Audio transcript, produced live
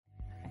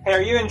Hey,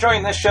 are you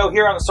enjoying this show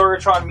here on the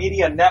Sorgatron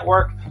Media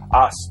Network,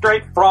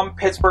 straight from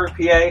Pittsburgh,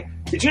 PA?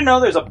 Did you know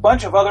there's a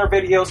bunch of other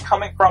videos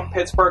coming from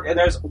Pittsburgh, and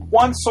there's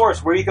one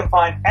source where you can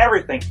find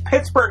everything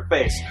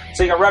Pittsburgh-based,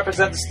 so you can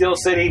represent the Steel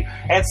City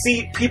and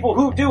see people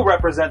who do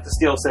represent the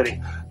Steel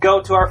City. Go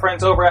to our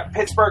friends over at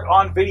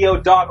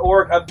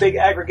PittsburghOnVideo.org, a big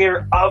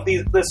aggregator of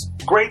this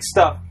great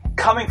stuff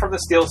coming from the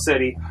Steel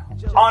City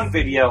on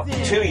video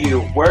to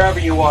you wherever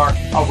you are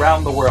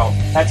around the world.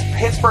 That's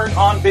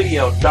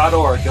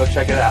PittsburghOnVideo.org. Go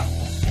check it out.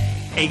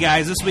 Hey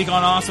guys, this week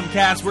on Awesome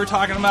Cast, we're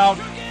talking about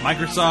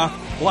Microsoft,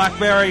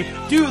 BlackBerry.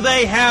 Do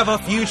they have a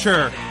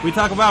future? We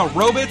talk about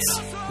robots.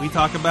 We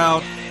talk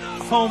about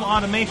home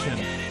automation.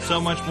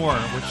 So much more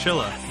with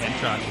Chilla and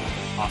Chachi.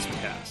 Awesome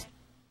Cast.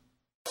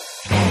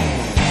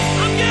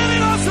 I'm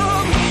getting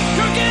awesome.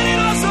 You're getting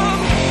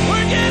awesome.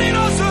 We're getting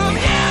awesome.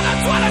 Yeah,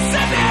 that's what I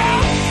said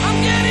now.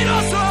 I'm getting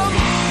awesome.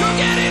 You're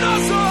getting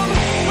awesome.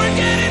 We're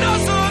getting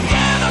awesome.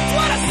 Yeah, that's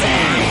what I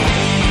said.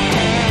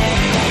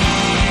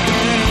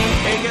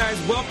 Hey guys,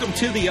 welcome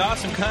to the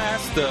Awesome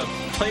Cast, the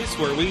place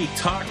where we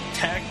talk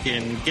tech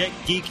and get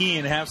geeky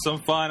and have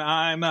some fun.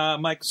 I'm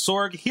Mike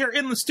Sorg here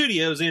in the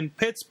studios in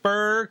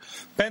Pittsburgh,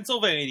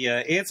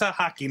 Pennsylvania. It's a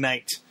hockey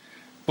night,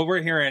 but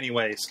we're here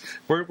anyways.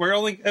 We're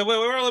only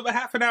about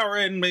half an hour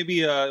in.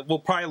 Maybe we'll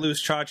probably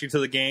lose Chachi to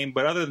the game,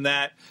 but other than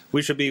that,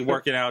 we should be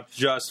working out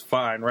just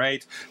fine,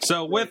 right?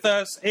 So with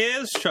us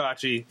is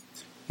Chachi.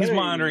 He's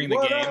monitoring the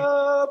game.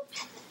 Up?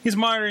 He's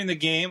monitoring the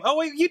game. Oh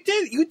wait, you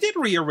did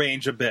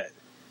rearrange a bit.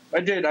 I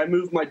did. I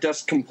moved my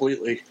desk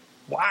completely.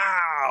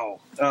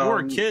 Wow, you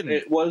were kidding.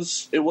 It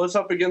was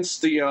up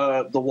against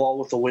the wall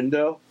with the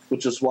window,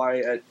 which is why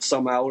at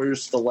some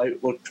hours the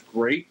light looked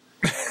great.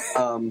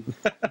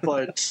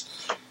 But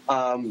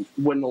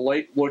when the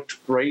light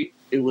looked great,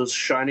 it was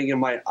shining in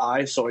my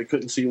eye, so I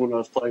couldn't see when I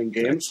was playing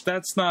games.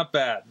 That's not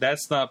bad.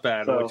 That's not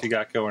bad. So, what you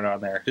got going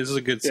on there? This is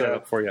a good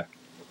setup for you.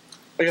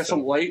 I got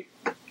some light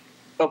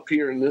up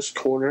here in this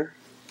corner.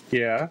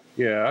 Yeah.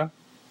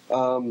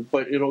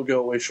 But it'll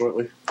go away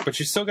shortly. But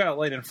you still got a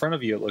light in front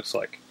of you, it looks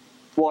like.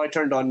 Well, I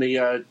turned on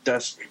the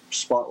desk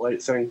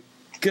spotlight thing.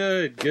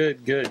 Good.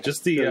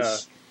 Just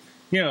the,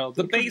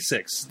 the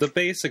basics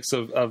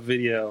of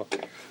video.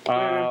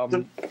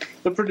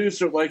 The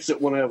producer likes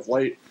it when I have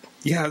light.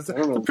 Yeah,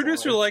 the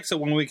producer likes it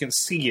when we can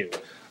see you.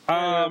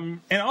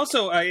 And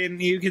also,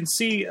 you can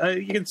see a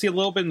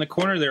little bit in the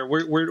corner there.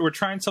 We're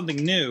trying something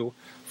new.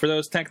 For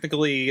those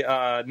technically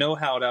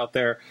know-howed out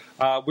there,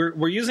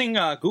 we're using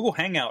Google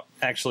Hangout,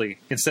 actually,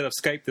 instead of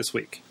Skype this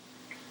week.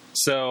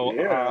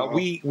 So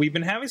we've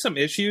been having some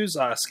issues.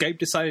 Skype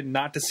decided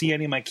not to see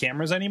any of my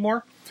cameras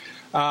anymore.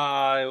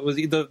 It was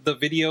the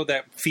video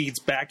that feeds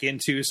back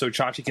into, so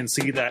Chachi can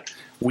see that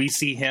we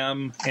see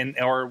him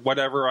or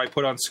whatever I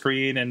put on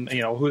screen, and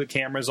who the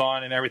camera's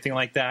on and everything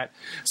like that.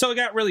 So it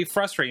got really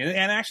frustrating.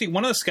 And actually,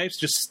 one of the Skypes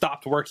just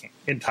stopped working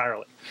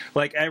entirely.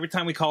 Like every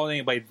time we called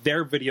anybody,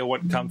 their video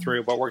wouldn't come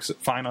through, but works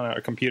fine on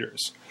our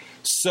computers.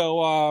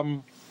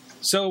 So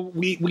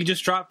we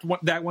just dropped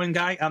that one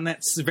guy on that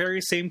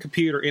very same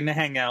computer in the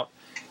Hangout,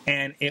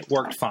 and it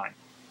worked fine.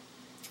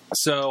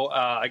 So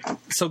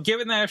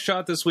giving that a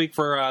shot this week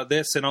for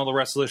this and all the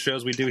rest of the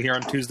shows we do here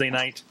on Tuesday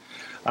night.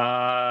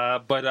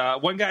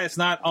 But one guy that's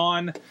not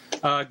on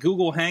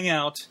Google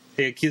Hangout,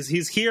 because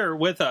he's here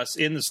with us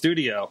in the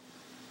studio,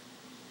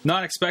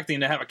 not expecting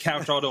to have a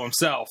couch all to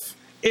himself,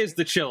 is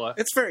the Chilla.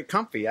 It's very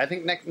comfy. I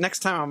think next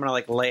time I'm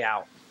going to lay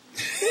out.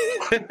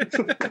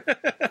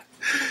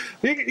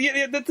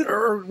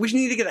 Or we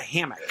need to get a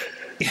hammock.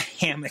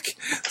 Hammock.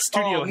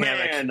 Studio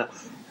hammock. Man.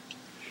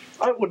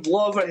 I would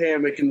love a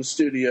hammock in the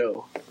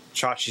studio.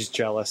 Chachi's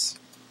jealous.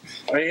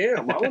 I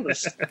am. I want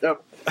to.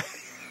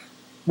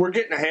 We're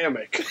getting a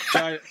hammock.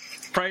 All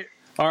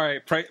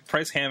right,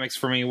 price hammocks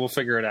for me. We'll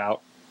figure it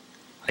out.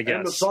 I guess.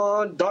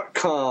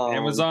 Amazon.com.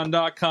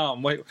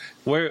 Amazon.com. Wait,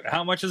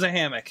 how much is a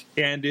hammock?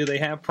 And do they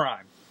have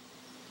Prime?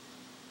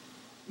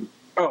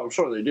 Oh, I'm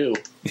sure they do.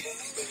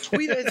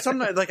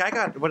 I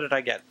got. What did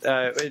I get?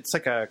 It's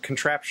like a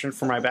contraption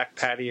for my back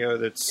patio.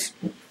 That's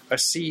a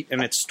seat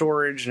and it's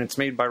storage and it's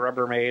made by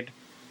Rubbermaid,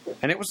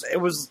 and it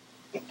was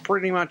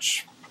pretty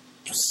much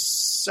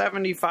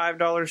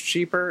 $75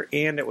 cheaper,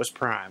 and it was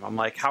Prime. I'm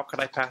like, how could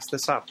I pass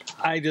this up?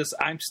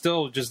 I'm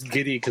still just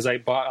giddy because I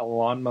bought a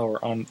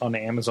lawnmower on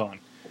Amazon,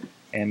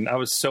 and I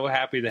was so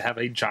happy to have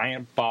a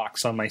giant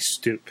box on my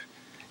stoop,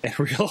 and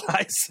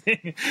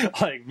realizing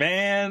like,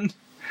 man,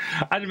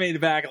 I'd made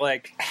back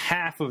like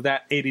half of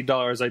that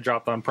 $80 I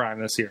dropped on Prime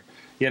this year.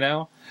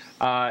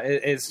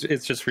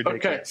 It's just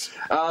ridiculous.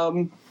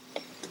 Okay.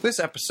 This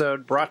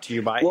episode brought to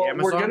you by Amazon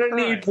we're going to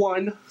Prime. need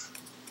one.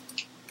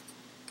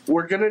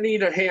 We're going to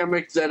need a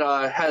hammock that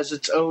has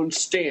its own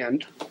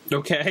stand.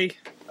 Okay.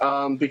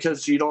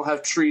 Because you don't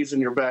have trees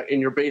in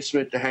your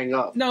basement to hang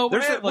up. No,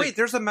 there's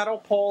a metal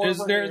pole.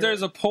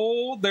 There's a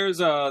pole. There's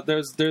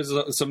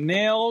some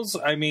nails.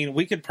 I mean,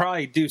 we could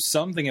probably do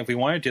something if we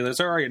wanted to. There's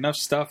already enough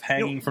stuff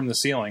hanging from the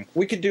ceiling.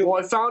 We could do.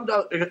 Well, I found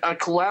a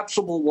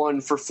collapsible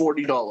one for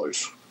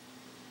 $40.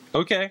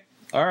 Okay.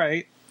 All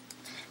right.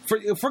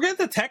 Forget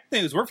the tech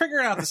news. We're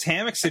figuring out this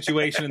hammock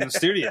situation in the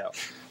studio.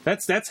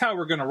 That's how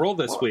we're going to roll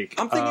this week.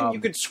 I'm thinking you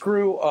could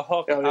screw a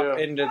hook up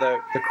into the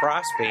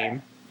cross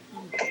beam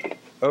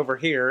over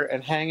here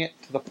and hang it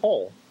to the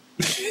pole.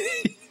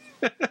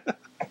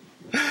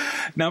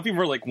 Now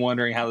people are like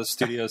wondering how the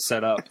studio's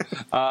set up.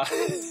 But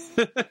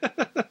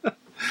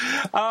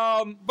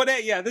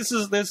hey, yeah, this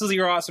is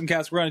your awesome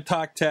cast. We're going to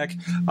talk tech.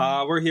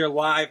 We're here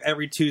live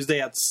every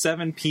Tuesday at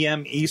 7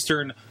 p.m.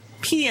 Eastern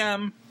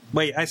PM.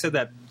 Wait, I said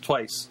that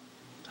twice.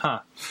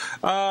 Huh.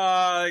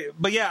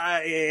 But yeah,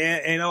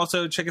 and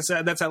also check us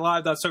out. That's at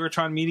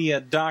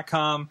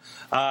live.sorgatronmedia.com.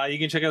 You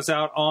can check us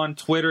out on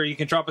Twitter. You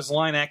can drop us a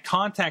line at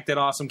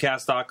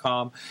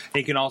contact@awesomecast.com. And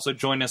you can also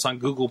join us on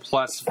Google+,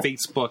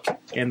 Facebook,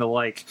 and the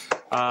like.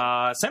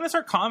 Send us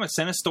our comments.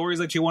 Send us stories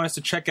that you want us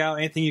to check out.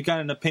 Anything you got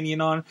an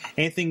opinion on.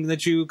 Anything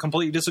that you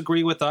completely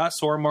disagree with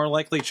us or more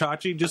likely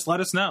Chachi, just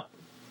let us know.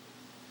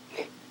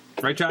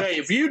 Right, Chachi? Hey,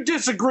 if you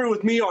disagree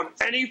with me on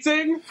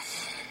anything,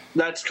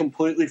 that's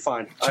completely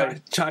fine. I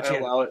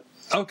allow it.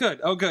 Oh,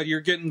 good.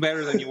 You're getting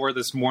better than you were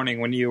this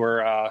morning when you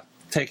were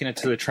taking it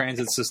to the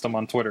transit system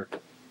on Twitter.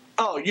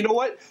 Oh, you know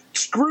what?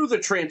 Screw the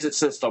transit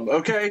system,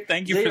 okay?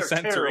 Thank you for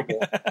censoring.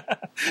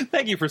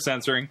 Thank you for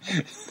censoring.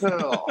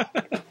 Oh.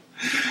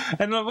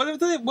 And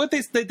what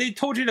they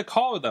told you to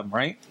call them,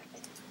 right?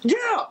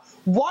 Yeah.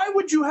 Why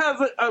would you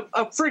have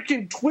a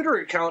freaking Twitter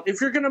account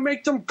if you're going to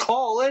make them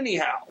call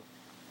anyhow?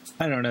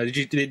 I don't know.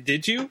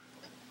 Did you?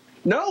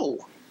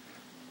 No.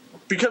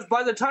 Because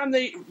by the time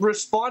they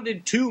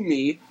responded to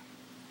me,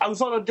 I was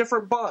on a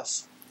different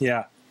bus.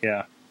 Yeah.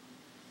 That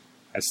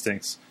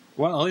stinks.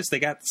 Well, at least they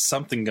got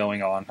something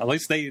going on. At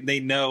least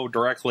they know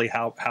directly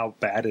how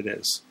bad it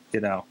is, you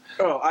know.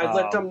 Oh, I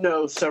let them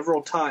know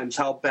several times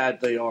how bad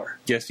they are.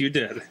 Yes, you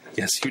did.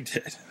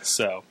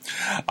 So,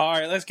 all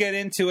right, let's get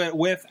into it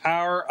with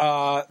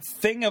our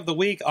thing of the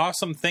week,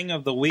 awesome thing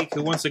of the week.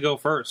 Who wants to go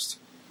first?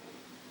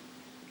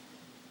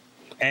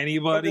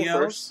 Anybody else?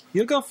 First.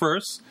 You'll go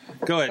first.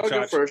 Go ahead, Josh. I'll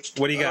go first.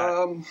 What do you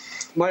got?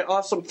 My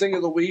awesome thing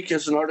of the week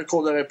is an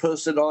article that I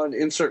posted on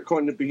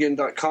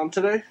insertcointobegin.com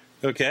today.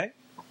 Okay.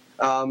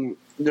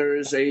 There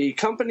is a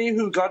company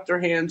who got their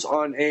hands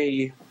on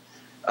a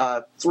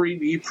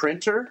 3D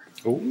printer.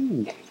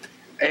 Ooh.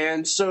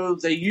 And so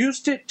they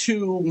used it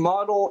to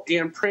model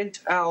and print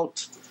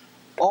out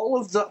all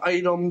of the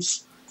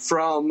items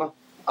from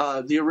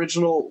the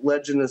original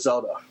Legend of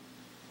Zelda.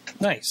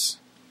 Nice.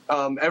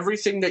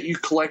 Everything that you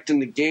collect in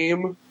the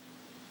game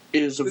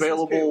is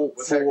available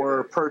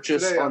for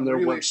purchase on their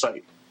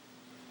website,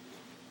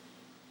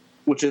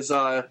 which is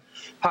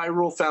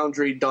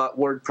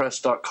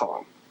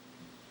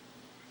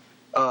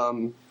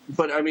hyrulefoundry.wordpress.com.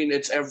 But I mean,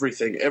 it's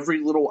everything. Every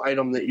little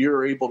item that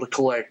you're able to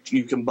collect,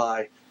 you can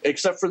buy,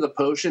 except for the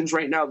potions.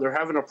 Right now, they're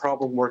having a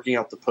problem working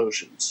out the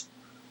potions.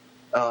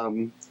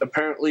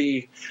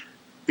 Apparently,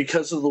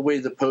 because of the way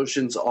the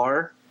potions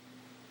are,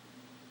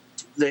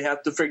 they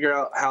have to figure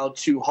out how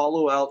to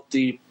hollow out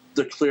the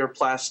clear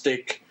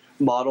plastic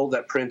model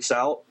that prints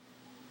out,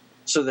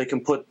 so they can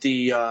put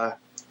the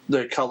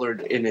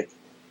colored in it,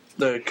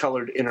 the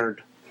colored innard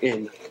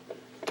in.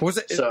 Was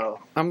it? So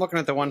I'm looking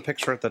at the one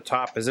picture at the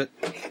top. Is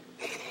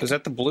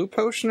that the blue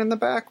potion in the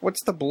back?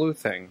 What's the blue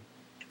thing?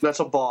 that's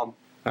a bomb.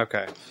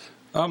 Okay.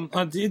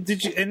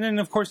 Did you? And then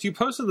of course you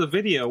posted the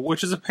video,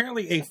 which is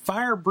apparently a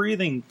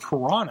fire-breathing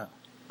piranha.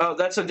 Oh,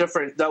 that's a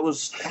different. That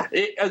was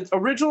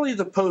originally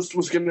the post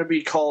was going to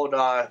be called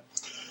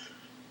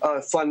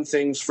 "Fun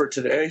Things for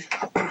Today,"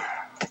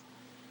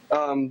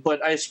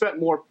 but I spent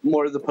more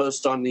of the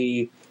post on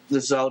the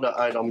Zelda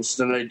items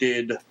than I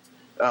did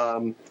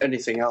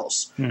anything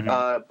else.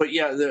 Mm-hmm. But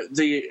yeah,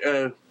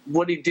 the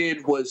what he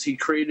did was he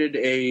created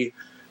a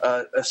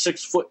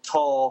 6 foot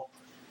tall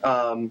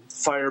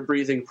fire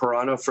breathing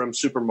piranha from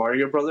Super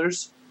Mario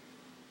Brothers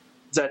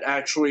that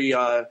actually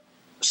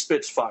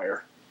spits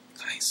fire.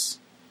 Nice.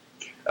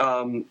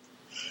 I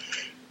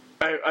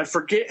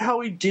forget how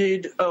he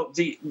did. Oh,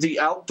 the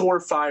outdoor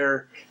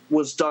fire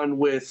was done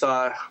with,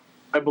 I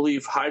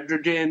believe,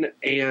 hydrogen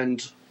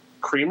and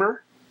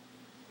creamer.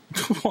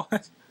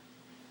 What?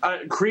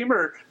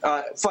 Creamer.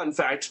 Fun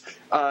fact: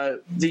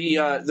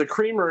 the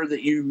creamer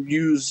that you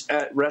use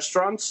at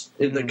restaurants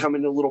that come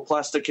in little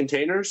plastic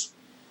containers,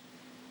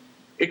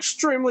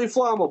 extremely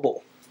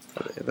flammable.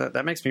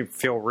 That makes me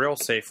feel real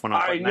safe when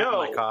I'm putting that in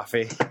my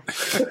coffee.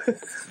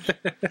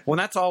 When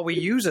that's all we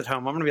use at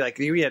home, I'm going to be like,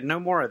 "You had no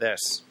more of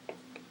this.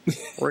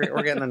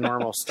 We're getting the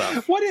normal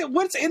stuff."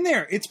 What's in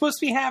there? It's supposed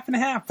to be half and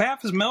half.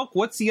 Half is milk.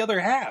 What's the other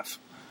half?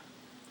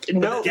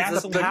 No,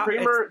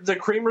 the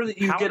creamer that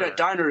you get at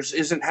diners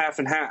isn't half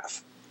and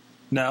half.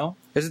 No,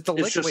 is it the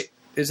liquid?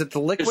 Is it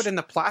the liquid in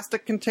the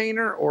plastic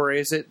container, or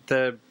is it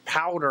the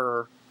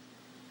powder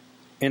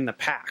in the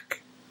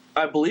pack?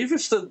 I believe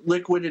it's the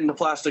liquid in the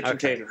plastic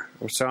container.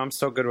 So I'm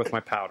still good with my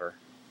powder.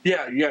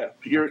 Yeah,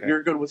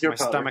 you're good with your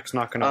powder. My stomach's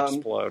not going to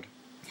explode.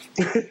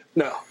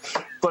 No,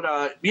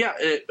 but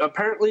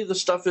apparently the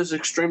stuff is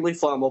extremely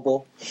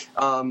flammable,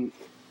 and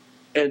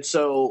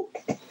so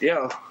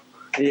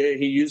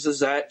he uses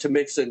that to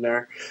mix in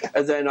there,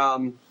 and then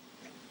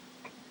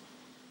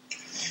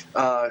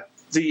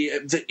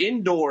The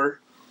indoor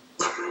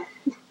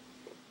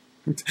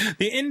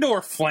The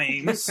indoor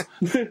flames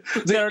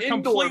that are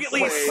indoor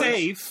completely flames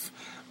safe,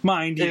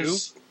 mind you.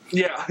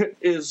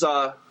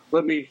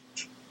 let me.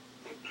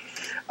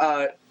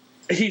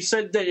 He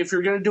said that if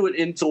you're going to do it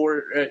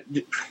indoor,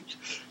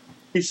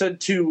 he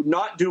said to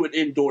not do it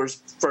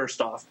indoors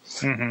first off,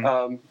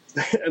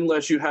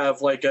 unless you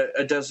have like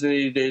a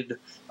designated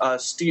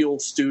steel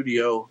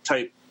studio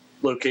type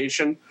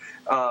location.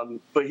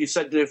 But he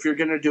said that if you're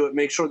going to do it,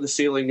 make sure the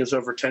ceiling is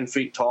over 10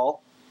 feet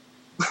tall.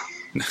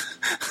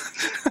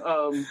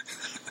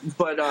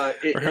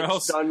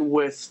 It's done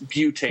with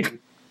butane.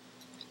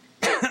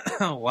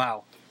 Oh,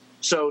 wow.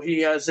 So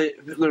he has it.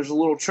 There's a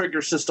little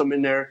trigger system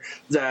in there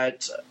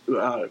that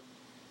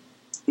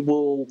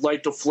will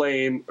light the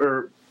flame,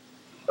 or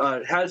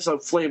has a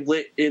flame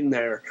lit in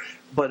there.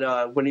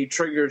 But when he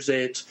triggers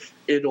it,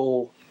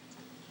 it'll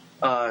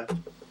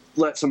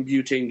let some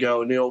butane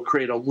go, and it'll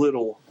create a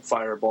little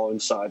fireball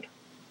inside.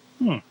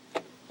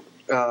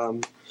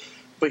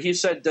 But he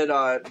said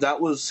that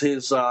that was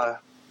his, I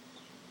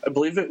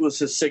believe it was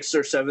his 6th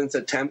or 7th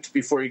attempt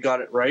before he got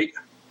it right.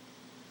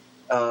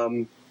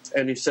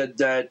 And he said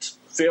that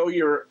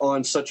failure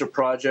on such a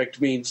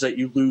project means that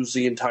you lose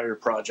the entire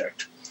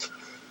project.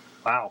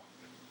 Wow.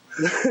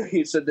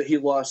 He said that he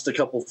lost a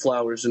couple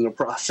flowers in the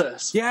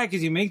process. Yeah,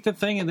 because you make the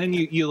thing and then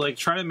you like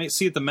try to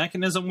see if the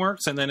mechanism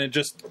works, and then it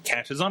just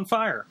catches on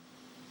fire.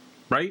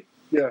 Right?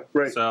 Yeah,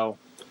 right. So,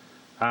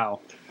 wow.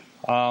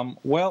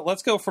 Well,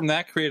 let's go from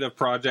that creative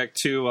project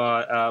to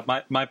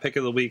my pick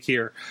of the week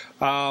here.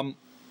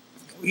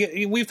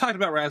 We've talked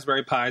about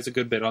Raspberry Pis a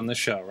good bit on this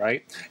show,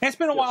 right? And it's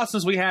been a while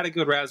since we had a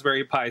good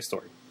Raspberry Pi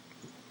story.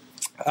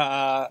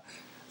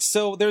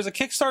 So there's a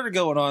Kickstarter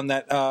going on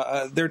that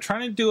they're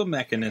trying to do a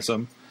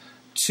mechanism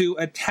to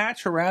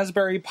attach a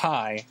Raspberry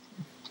Pi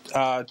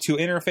to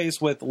interface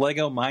with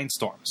Lego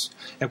Mindstorms.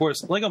 And of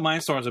course, Lego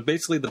Mindstorms are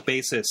basically the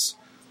basis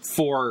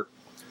for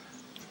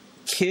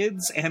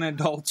kids and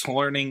adults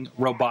learning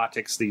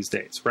robotics these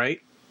days,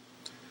 right?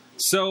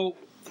 So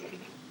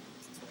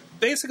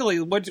basically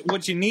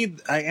what you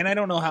need, and I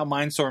don't know how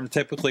Mindstorm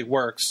typically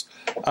works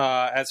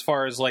as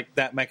far as like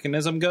that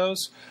mechanism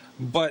goes,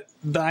 but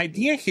the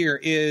idea here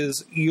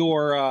is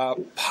your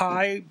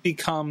Pi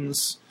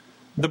becomes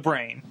the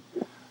brain,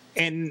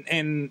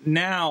 and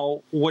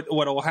now what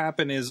will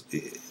happen is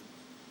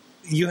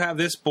you have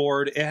this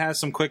board. It has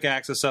some quick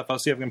access stuff. I'll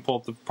see if I can pull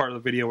up the part of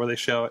the video where they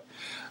show it.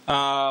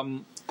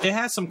 It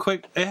has some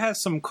quick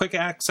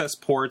access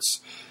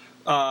ports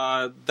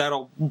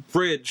that'll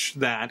bridge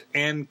that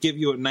and give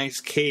you a nice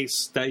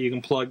case that you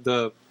can plug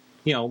the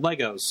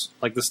Legos,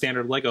 like the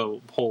standard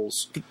Lego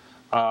holes,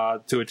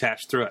 to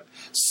attach through it.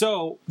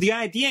 So the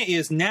idea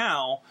is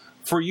now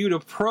for you to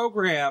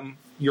program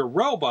your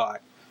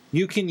robot,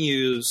 you can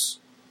use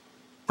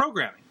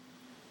programming.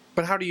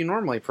 But how do you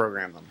normally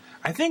program them?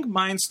 I think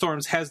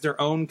Mindstorms has their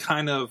own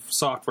kind of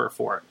software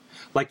for it.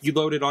 Like you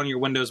load it on your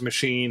Windows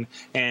machine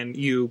and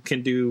you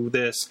can do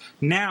this.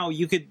 Now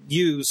you could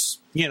use,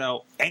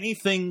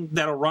 anything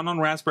that'll run on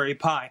Raspberry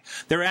Pi.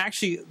 They're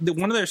actually,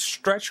 one of their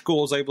stretch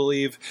goals, I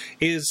believe,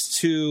 is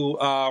to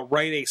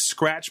write a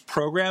Scratch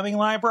programming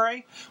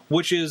library,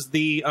 which is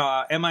the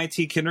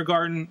MIT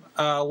Kindergarten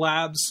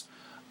Labs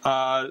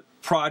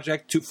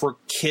project for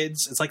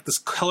kids. It's like this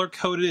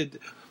color-coded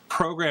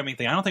programming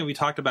thing. I don't think we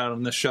talked about it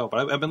on this show,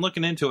 but I've been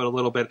looking into it a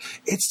little bit.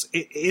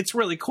 It's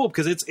really cool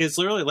because it's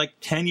literally like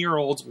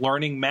 10-year-olds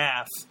learning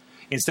math.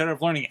 Instead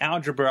of learning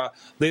algebra,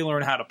 they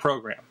learn how to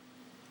program,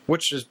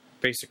 which is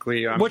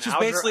basically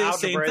the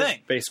same thing.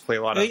 Basically,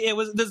 a lot of it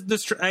was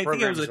I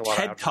think it was a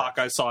TED talk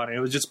I saw, and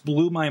it just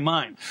blew my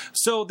mind.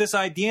 So this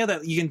idea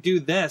that you can do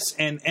this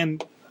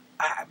and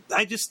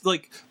I just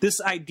like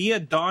this idea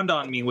dawned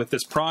on me with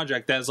this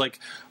project as like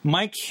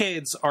my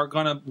kids are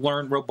going to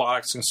learn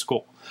robotics in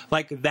school.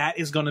 Like that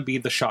is going to be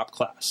the shop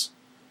class.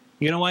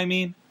 You know what I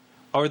mean?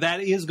 Or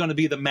that is going to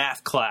be the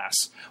math class,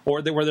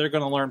 or where they're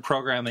going to learn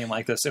programming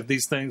like this if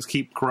these things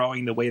keep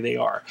growing the way they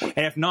are. And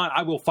if not,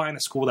 I will find a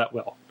school that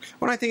will.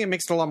 Well, I think it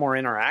makes it a lot more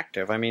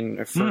interactive. I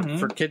mean,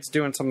 for kids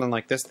doing something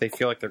like this, they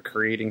feel like they're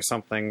creating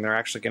something. They're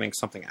actually getting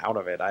something out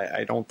of it.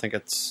 I don't think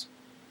it's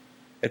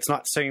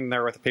not sitting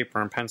there with a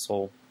paper and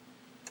pencil.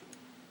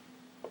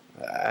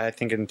 I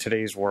think in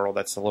today's world,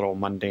 that's a little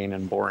mundane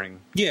and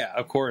boring. Yeah,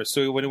 of course.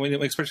 So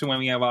especially when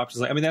we have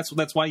options,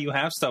 that's why you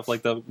have stuff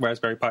like the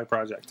Raspberry Pi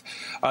project.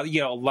 A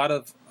lot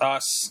of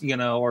us,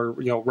 or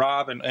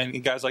Rob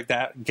and guys like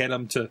that get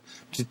them to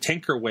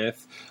tinker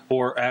with,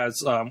 or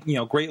as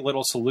great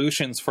little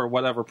solutions for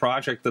whatever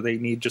project that they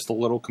need just a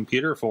little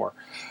computer for.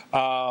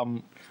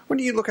 When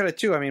you look at it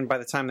too, I mean, by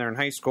the time they're in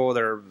high school,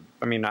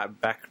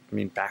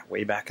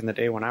 way back in the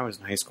day when I was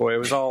in high school, it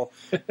was all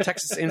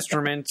Texas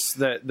Instruments,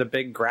 the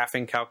big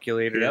graphing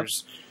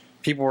calculators. Yep.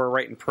 People were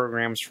writing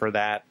programs for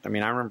that. I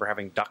mean, I remember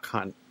having Duck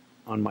Hunt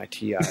on my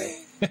TI. A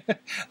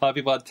lot of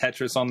people had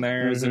Tetris on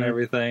theirs and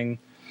everything.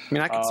 I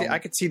mean, I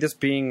could see this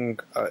being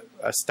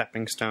a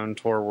stepping stone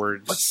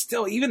towards. But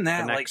still, even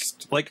that,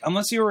 like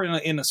unless you were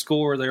in a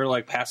school where they were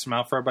like passing them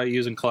out for everybody to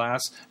use in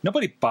class,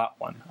 nobody bought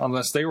one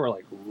unless they were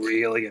like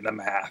really into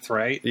math,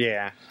 right?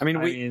 Yeah, I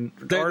mean,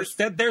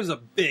 there's a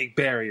big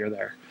barrier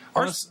there.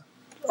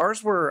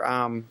 Ours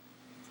were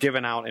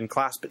given out in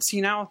class, but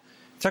see now,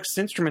 Texas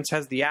Instruments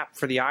has the app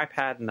for the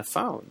iPad and the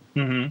phone,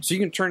 so you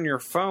can turn your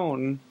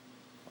phone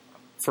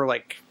for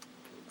like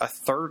a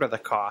third of the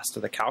cost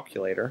of the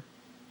calculator.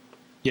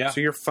 Yeah.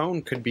 So your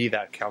phone could be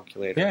that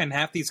calculator. Yeah, and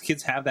half these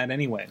kids have that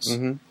anyways.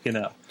 You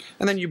know.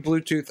 And then you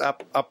Bluetooth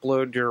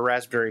upload your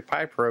Raspberry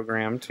Pi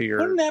program to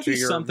your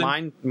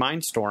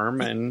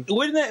Mindstorm, and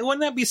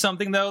wouldn't that be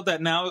something though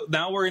that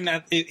now we're in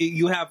that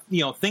you have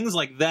things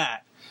like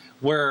that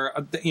where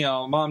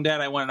Mom, Dad,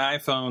 I want an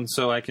iPhone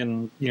so I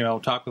can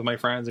talk with my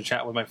friends and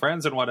chat with my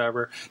friends and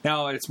whatever.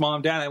 Now it's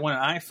Mom, Dad, I want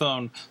an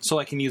iPhone so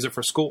I can use it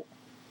for school.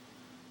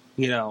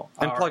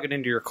 And plug it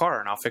into your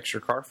car, and I'll fix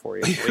your car for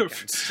you.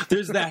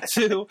 There's that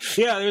too.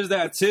 Yeah, there's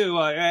that too.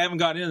 I haven't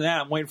gotten into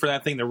that. I'm waiting for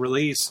that thing to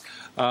release.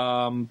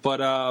 But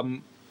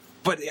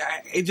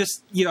it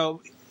just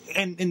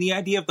and the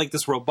idea of like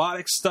this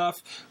robotics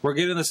stuff, we're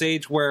getting to this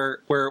age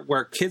where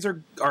kids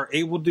are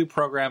able to do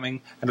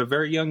programming at a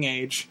very young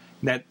age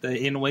that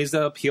in ways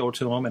that appeal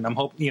to them, and I'm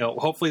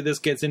hopefully this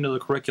gets into the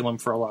curriculum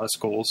for a lot of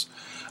schools.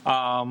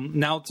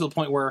 Now to the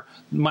point where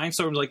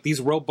Mindstorm is like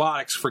these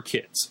robotics for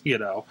kids.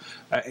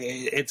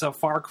 It's a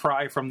far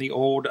cry from the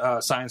old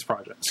science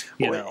projects.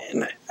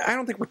 And I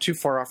don't think we're too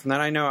far off from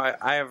that. I know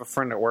I have a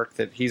friend at work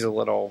that he's a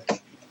little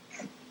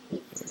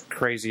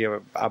crazy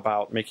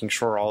about making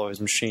sure all of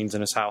his machines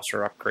in his house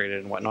are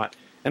upgraded and whatnot.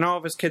 And all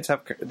of his kids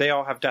have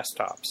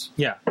desktops.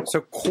 Yeah. So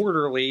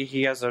quarterly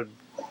he has a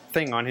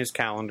thing on his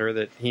calendar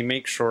that he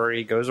makes sure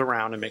he goes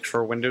around and makes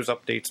sure Windows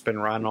Update's been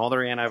run, all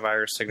their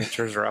antivirus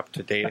signatures are up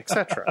to date,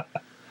 etc.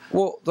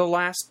 Well, the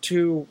last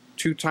two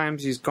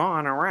times he's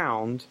gone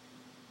around,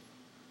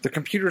 the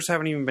computers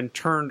haven't even been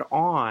turned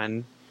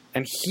on,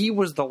 and he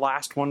was the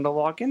last one to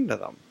log into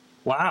them.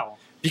 Wow.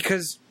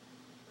 Because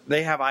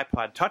they have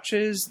iPod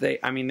Touches, they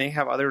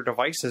have other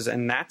devices,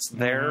 and that's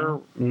their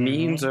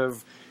means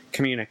of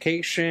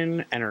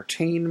communication,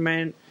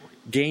 entertainment,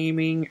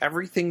 gaming,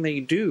 everything they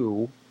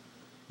do.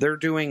 They're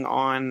doing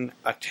on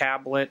a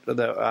tablet.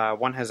 The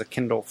one has a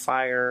Kindle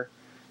Fire.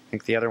 I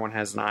think the other one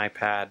has an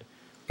iPad.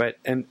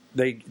 And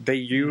they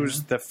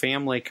use the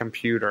family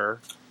computer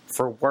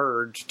for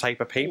Word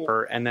type of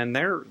paper, and then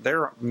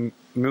they're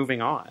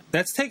moving on.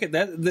 That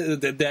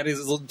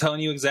is telling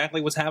you exactly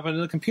what's happening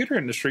in the computer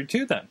industry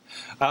too. Then,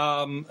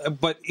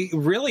 but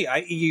really,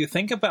 you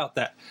think about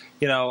that.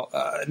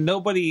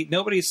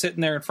 Nobody's sitting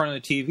there in front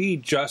of the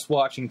TV just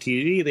watching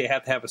TV. They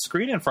have to have a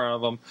screen in front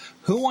of them.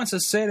 Who wants to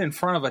sit in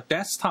front of a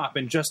desktop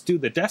and just do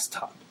the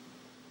desktop?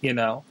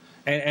 And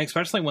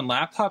especially when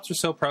laptops are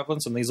so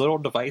prevalent and these little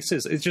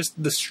devices, it's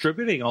just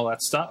distributing all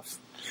that stuff.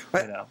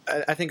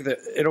 I think that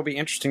it'll be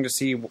interesting to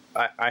see.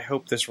 I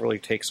hope this really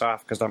takes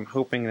off because I'm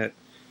hoping that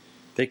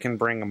they can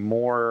bring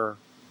more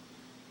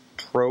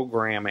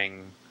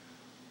programming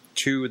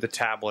to the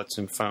tablets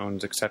and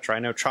phones, etc. I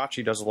know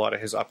Chachi does a lot of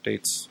his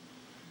updates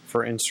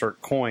for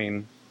Insert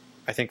Coin.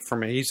 I think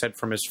he said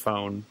from his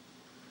phone,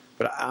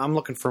 but I'm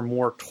looking for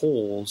more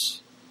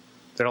tools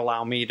that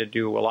allow me to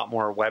do a lot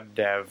more web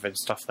dev and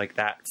stuff like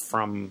that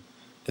from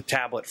the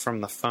tablet,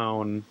 from the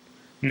phone.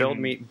 Build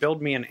me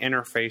an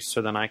interface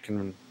so then I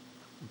can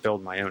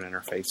build my own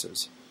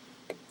interfaces.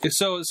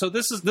 So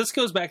this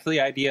goes back to the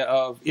idea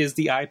of, is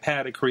the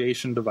iPad a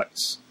creation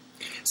device?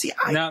 See,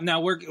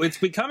 it's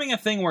becoming a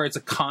thing where it's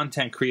a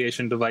content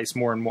creation device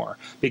more and more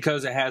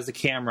because it has the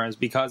cameras,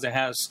 because it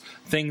has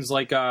things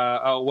like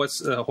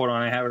hold on,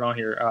 I have it on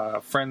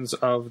here. Friends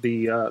of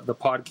the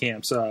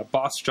PodCamps,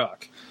 Boss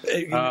Jock.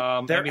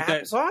 Their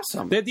app is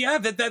awesome.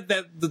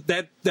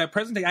 That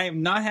presentation, I have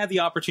not had the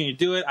opportunity to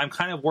do it. I'm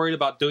kind of worried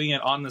about doing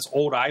it on this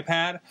old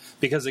iPad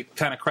because it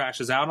kind of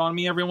crashes out on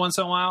me every once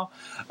in a while.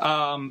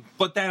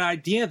 But that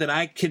idea that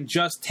I can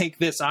just take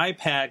this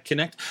iPad,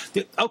 connect.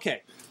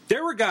 Okay.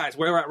 There were guys,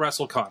 we were at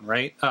WrestleCon,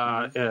 right?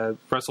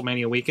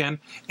 WrestleMania weekend.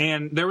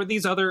 And there were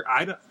these other,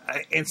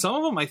 and some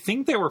of them, I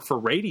think they were for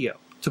radio,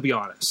 to be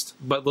honest.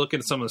 But look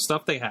at some of the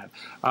stuff they had.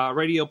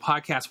 Radio,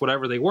 podcasts,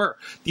 whatever they were.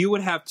 You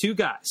would have two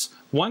guys.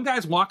 One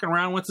guy's walking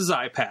around with his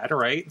iPad,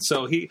 right?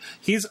 So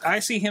I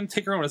see him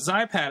tinkering with his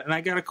iPad, and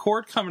I got a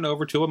cord coming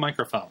over to a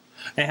microphone.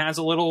 It has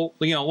a little,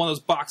 one of those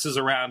boxes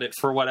around it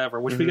for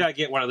whatever, which we got to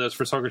get one of those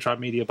for Sorgatron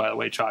Media, by the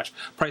way, Josh.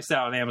 Priced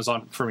out on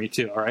Amazon for me,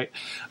 too, all right?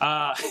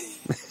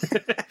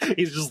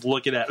 He's just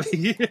looking at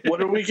me.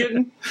 What are we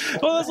getting?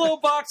 Well, those little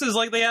boxes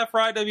like they have for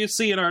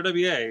IWC and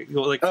RWA,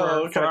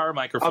 for our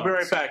microphones. I'll be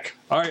right back.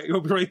 All right,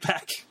 you'll be right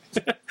back.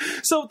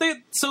 So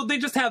they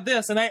just have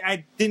this, and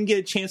I didn't get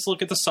a chance to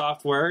look at the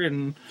software,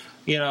 and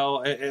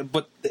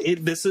but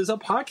this is a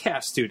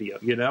podcast studio.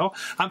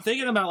 I'm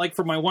thinking about, like,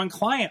 for my one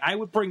client, I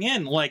would bring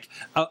in like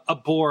a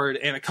board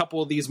and a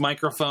couple of these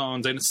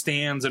microphones and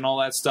stands and all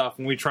that stuff,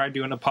 and we tried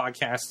doing a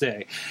podcast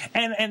day,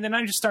 and then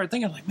I just started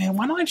thinking, like, man,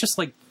 why don't I just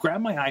like grab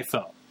my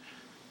iPhone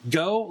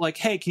go like,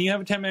 hey, can you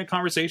have a 10-minute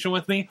conversation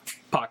with me?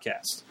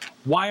 Podcast.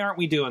 Why aren't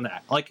we doing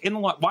that? Like,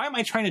 why am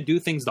I trying to do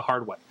things the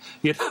hard way?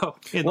 You know.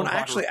 Well,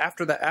 actually,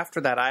 after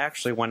that, I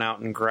actually went out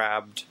and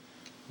grabbed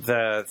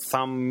the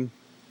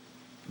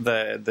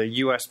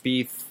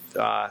USB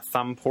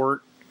thumb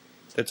port.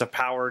 It's a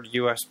powered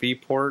USB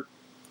port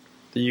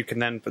that you can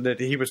then that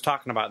he was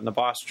talking about in the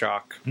Boss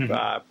Jock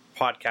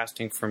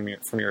podcasting from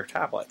your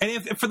tablet. And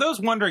if for those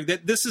wondering,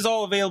 that this is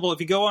all available.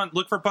 If you go on,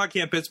 look for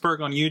Podcamp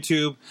Pittsburgh on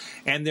YouTube,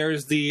 and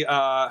there's the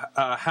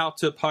how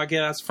to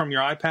podcast from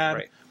your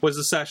iPad was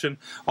the session.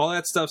 All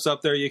that stuff's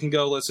up there. You can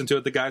go listen to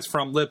it. The guys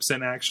from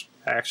Libsyn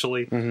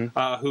actually,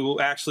 who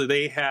actually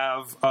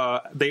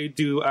they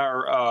do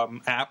our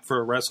app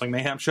for Wrestling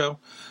Mayhem show.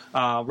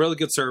 Really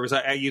good service.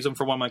 I use them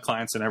for one of my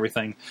clients and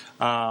everything.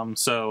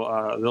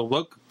 So they'll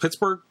look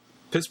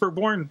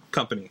Pittsburgh-born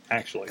company,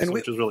 actually,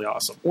 which is really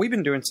awesome. We've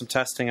been doing some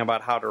testing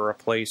about how to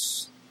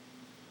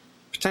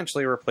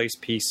potentially replace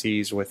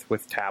PCs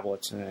with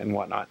tablets and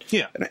whatnot.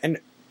 Yeah. And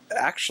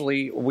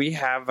actually, we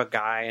have a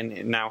guy,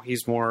 and now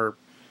he's a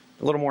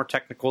little more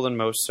technical than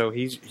most, so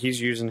he's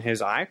using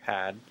his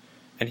iPad,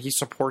 and he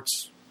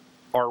supports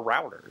our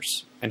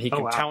routers. And he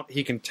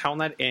can tone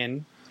that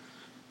in,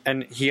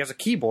 and he has a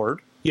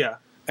keyboard. Yeah.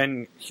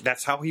 And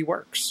that's how he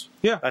works.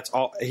 Yeah. That's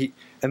all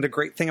and the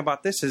great thing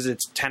about this is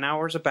it's 10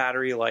 hours of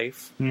battery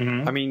life.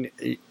 Mm-hmm. I mean,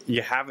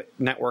 you have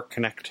network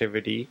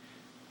connectivity,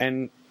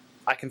 and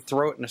I can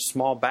throw it in a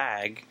small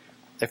bag.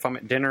 If I'm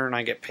at dinner and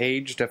I get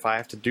paged, if I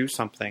have to do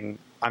something,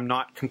 I'm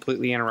not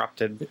completely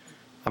interrupted.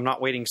 I'm not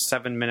waiting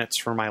 7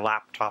 minutes for my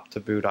laptop to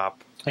boot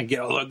up. And get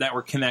all the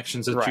network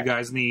connections that you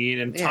guys need,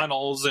 and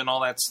tunnels and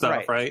all that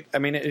stuff, right? I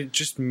mean, it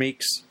just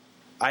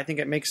I think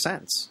it makes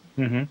sense.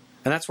 Mm-hmm.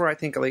 And that's where I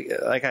think,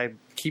 like I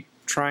keep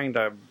trying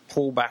to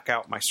pull back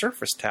out my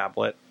Surface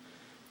tablet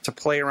to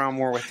play around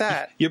more with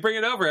that. You bring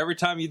it over every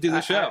time you do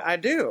the show. I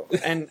do.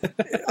 And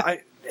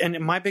and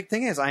my big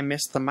thing is I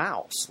miss the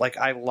mouse. Like,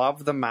 I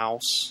love the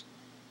mouse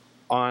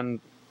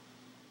on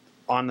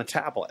the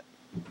tablet.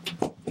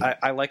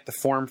 I like the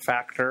form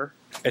factor.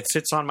 It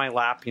sits on my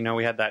lap. You know,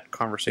 we had that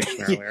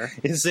conversation earlier.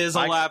 This is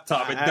a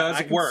laptop. It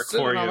does work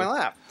for you. On my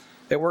lap.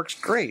 It works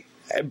great.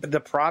 But the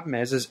problem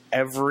is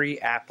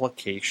every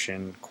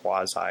application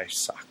quasi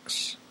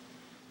sucks.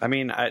 I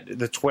mean,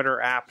 the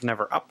Twitter app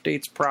never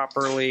updates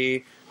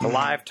properly. The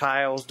live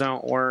tiles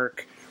don't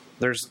work.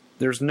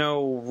 There's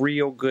no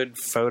real good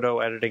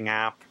photo editing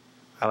app.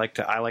 I like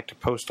to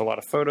post a lot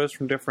of photos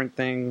from different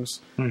things.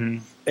 Mm-hmm.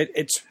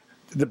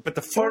 But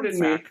the form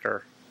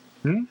factor.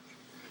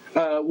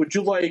 Would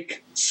you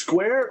like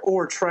square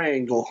or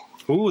triangle?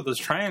 Ooh, those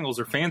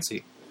triangles are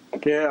fancy.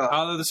 Yeah.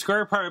 Although the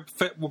square part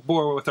fit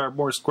more with our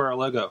more square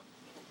logo.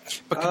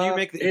 But can you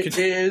make it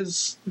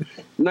is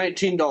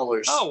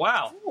 $19. Oh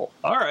wow! Cool.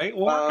 All right,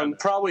 well,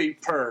 probably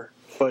per,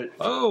 but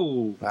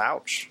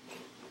ouch.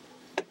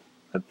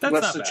 That's that's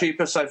not the bad.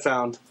 cheapest I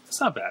found.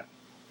 It's not bad.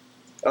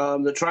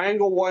 The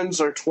triangle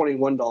ones are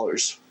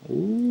 $21.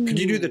 Could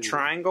you do the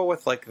triangle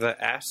with like the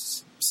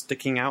S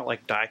sticking out,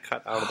 like die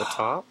cut out of the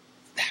top?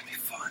 That'd be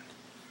fun.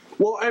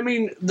 Well, I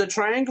mean, the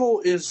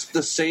triangle is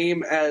the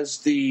same as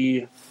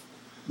the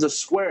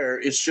square.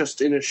 It's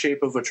just in a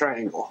shape of a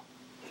triangle.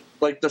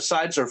 Like, the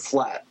sides are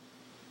flat.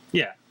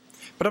 Yeah.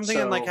 But I'm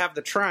thinking, like, have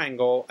the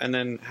triangle and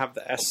then have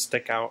the S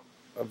stick out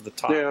of the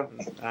top. Yeah.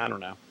 I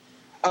don't know.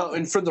 Oh,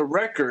 and for the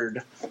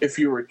record, if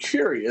you were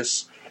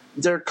curious,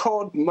 they're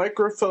called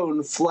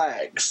microphone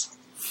flags.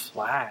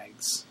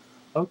 Flags.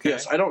 Okay.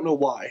 Yes, I don't know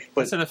why,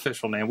 but That's an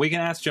official name. We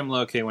can ask Jim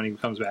Loke when he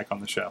comes back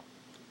on the show.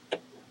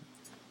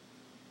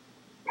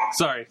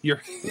 Sorry,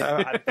 you're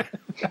I'm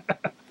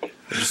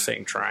just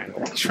saying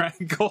triangle.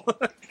 triangle.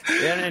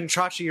 And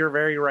Chachi, you're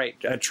very right.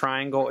 A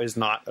triangle is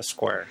not a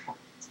square.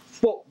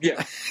 well,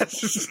 yeah,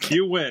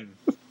 You win.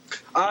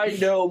 I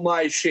know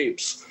my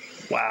shapes.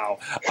 Wow.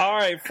 All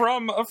right.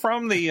 From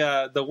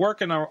the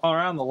working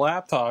around the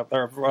laptop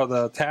or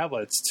the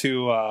tablets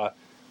to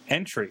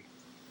entry,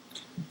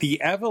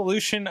 the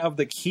evolution of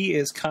the key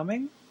is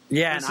coming.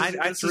 Yeah, This and is-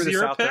 I this threw is this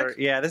your out pick? there.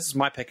 Yeah, this is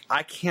my pick.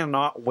 I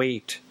cannot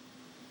wait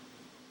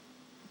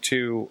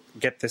to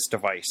get this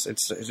device.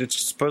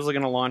 It's supposedly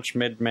going to launch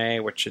mid-May,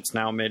 which it's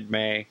now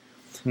mid-May.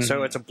 Mm-hmm.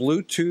 So it's a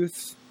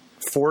Bluetooth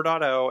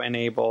 4.0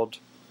 enabled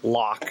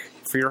lock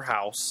for your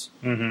house.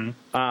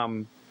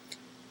 Mm-hmm.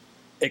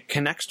 It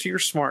connects to your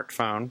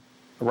smartphone.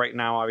 Right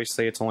now,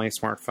 obviously, it's only a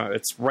smartphone.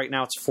 Right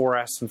now it's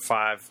 4S and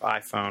 5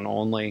 iPhone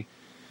only.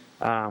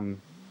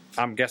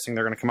 I'm guessing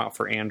they're going to come out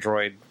for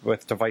Android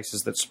with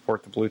devices that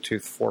support the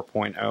Bluetooth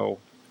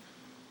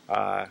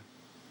 4.0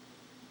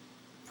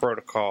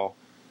 protocol.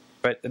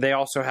 But they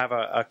also have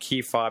a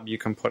key fob you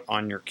can put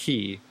on your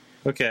key.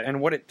 Okay.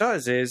 And what it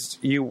does is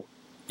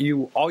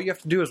all you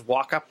have to do is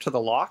walk up to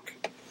the lock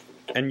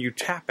and you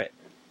tap it.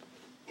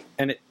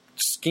 And it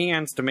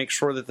scans to make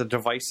sure that the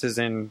device is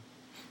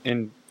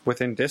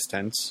within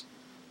distance,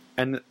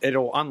 and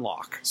it'll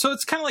unlock. So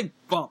it's kind of like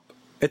Bump.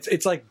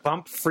 It's like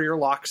bump for your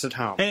locks at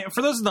home. And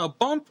for those who know,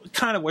 bump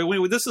kind of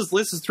way. This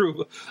is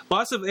through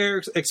lots of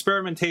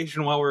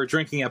experimentation while we were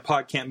drinking at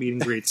PodCamp meet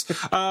and greets.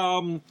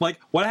 Like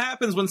what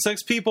happens when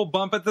 6 people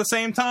bump at the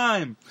same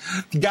time?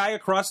 The guy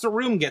across the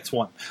room gets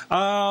one.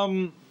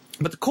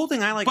 But the cool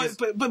thing I like is...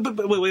 But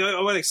wait,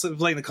 I want to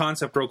explain the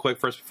concept real quick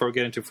first before we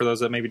get into it for those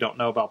that maybe don't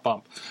know about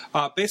bump.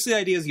 Basically, the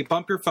idea is you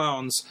bump your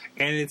phones,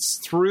 and it's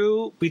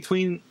through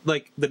between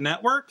like the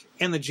network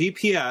and the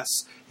GPS.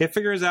 It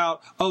figures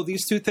out, oh,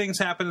 these 2 things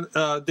happened,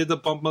 did the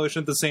bump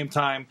motion at the same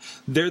time.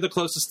 They're the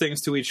closest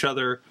things to each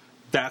other.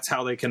 That's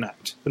how they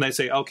connect. And they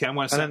say, okay, I'm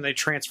going to... And then they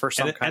transfer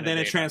some kind of data. And then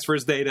it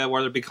transfers data,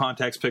 whether it be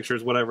contacts,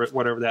 pictures,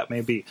 whatever that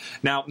may be.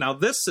 Now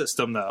this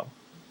system, though...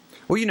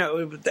 Well, you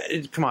know,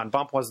 come on,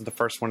 Bump wasn't the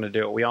first one to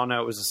do it. We all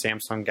know it was a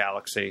Samsung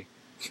Galaxy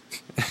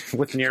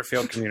with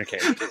near-field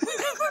communication.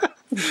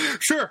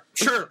 Sure.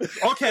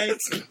 Okay.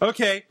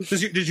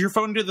 Did your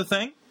phone do the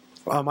thing?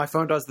 My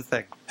phone does the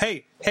thing.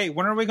 Hey,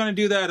 when are we going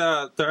to do that?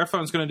 Our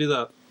phone's going to do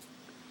the...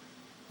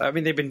 I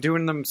mean, they've been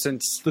doing them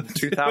since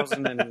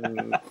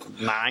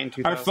 2009,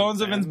 2010. Our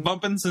phones have been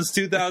bumping since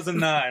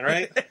 2009,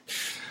 right?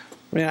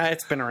 Yeah,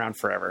 it's been around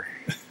forever.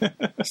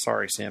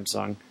 Sorry,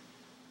 Samsung.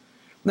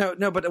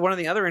 No, but one of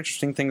the other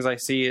interesting things I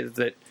see is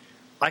that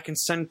I can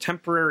send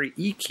temporary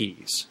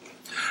e-keys.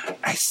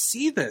 I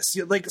see this.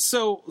 Like,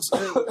 so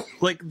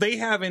like they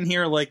have in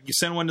here, like you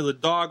send one to the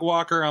dog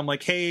walker. I'm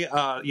like, hey,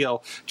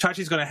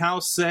 Chachi's going to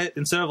house sit.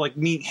 Instead of like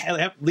me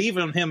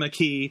leaving him a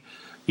key,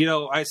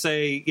 I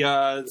say,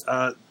 here,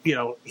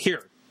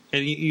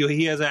 and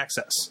he has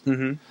access.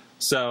 Mm-hmm.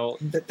 So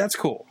that's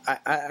cool.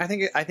 I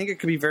think it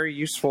could be very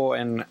useful,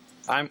 and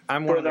I'm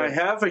one. But I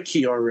have a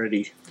key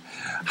already.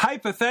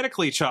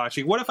 Hypothetically,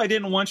 Chachi, what if I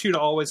didn't want you to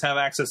always have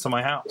access to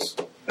my house?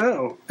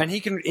 Oh. And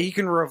he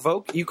can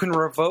revoke. You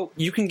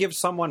can give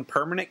someone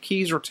permanent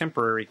keys or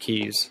temporary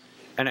keys,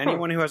 and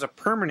anyone who has a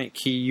permanent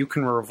key, you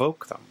can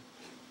revoke them.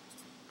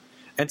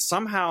 And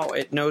somehow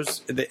it knows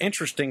the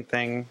interesting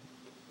thing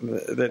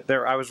that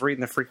I was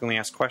reading the frequently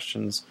asked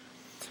questions.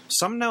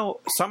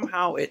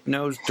 Somehow it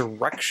knows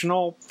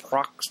directional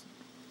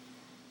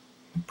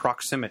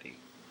proximity.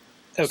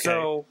 Okay.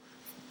 So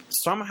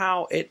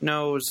somehow it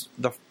knows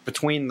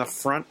between the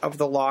front of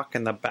the lock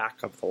and the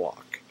back of the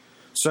lock.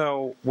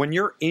 So when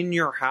you're in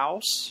your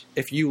house,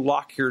 if you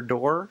lock your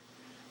door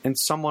and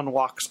someone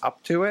walks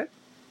up to it,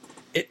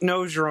 it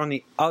knows you're on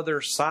the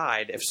other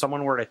side. If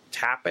someone were to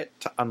tap it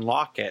to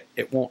unlock it,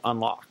 it won't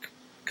unlock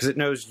because it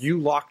knows you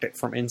locked it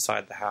from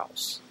inside the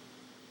house.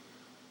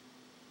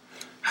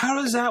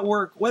 How does that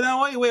work? Well,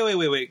 now,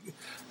 wait.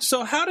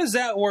 So how does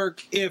that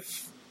work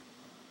if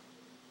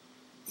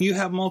you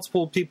have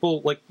multiple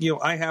people? Like,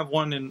 I have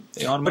one on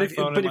my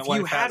phone, and my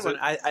wife has it.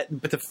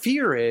 But the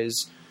fear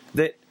is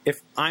that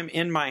if I'm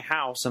in my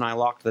house and I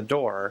locked the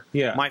door,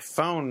 my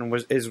phone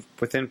is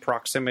within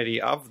proximity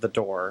of the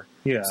door.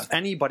 Yeah. So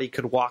anybody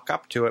could walk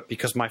up to it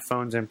because my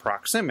phone's in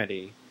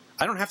proximity.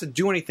 I don't have to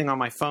do anything on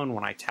my phone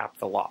when I tap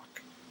the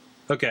lock.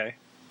 Okay.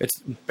 It's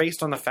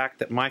based on the fact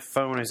that my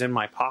phone is in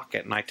my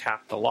pocket and I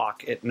tap the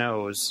lock. It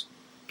knows,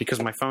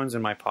 because my phone's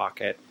in my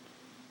pocket,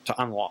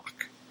 to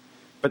unlock.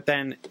 But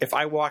then if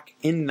I walk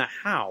in the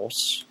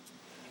house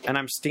and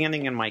I'm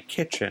standing in my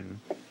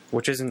kitchen,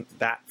 which isn't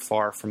that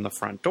far from the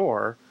front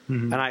door,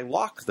 and I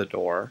lock the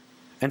door,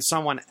 and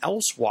someone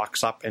else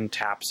walks up and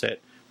taps it,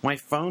 my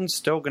phone's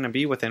still going to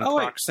be within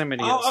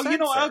proximity of the sensor.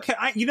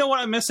 You know what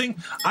I'm missing?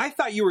 I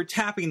thought you were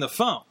tapping the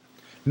phone.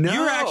 No,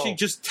 you're actually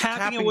just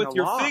tapping it with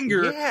your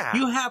finger. Yeah.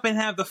 You happen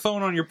to have the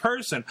phone on your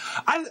person.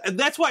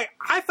 That's why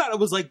I thought it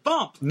was like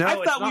bump. No, I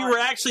thought we not. were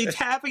actually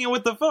tapping it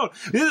with the phone.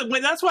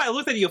 That's why I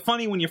looked at you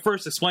funny when you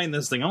first explained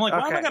this thing. I'm like,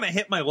 why am I going to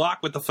hit my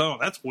lock with the phone?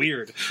 That's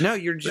weird. No,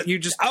 you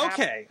just tap.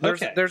 Okay.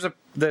 There's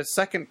the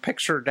second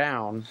picture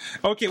down.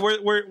 Okay,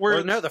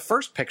 the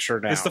first picture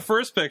down. It's the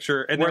first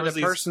picture, and where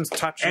the person's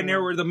touching, and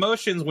there were the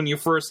motions when you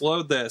first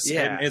load this.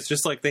 Yeah. And it's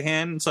just like the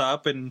hand's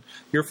up, and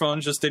your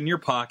phone's just in your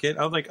pocket.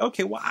 I was like,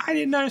 okay, well, I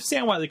didn't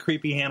understand why the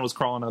creepy hand was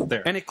crawling up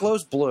there. And it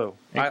glows blue.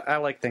 I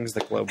like things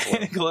that glow blue.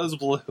 And it glows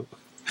blue.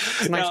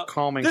 It's a nice,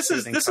 calming. This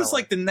is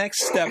like the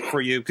next step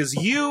for you, because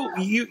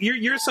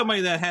you're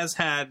somebody that has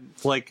had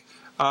like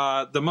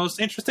the most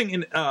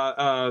interesting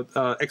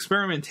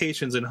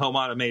experimentations in home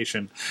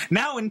automation.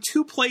 Now in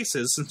 2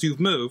 places since you've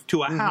moved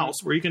to a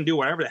house where you can do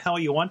whatever the hell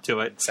you want to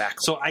it. Exactly.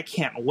 So I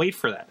can't wait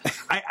for that.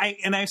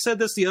 I said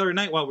this the other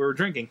night while we were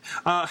drinking.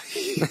 I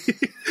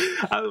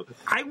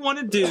want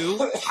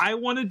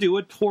to do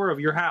a tour of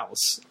your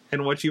house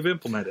and what you've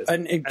implemented.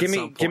 And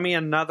give me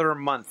another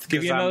month.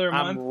 Give you another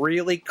month. I'm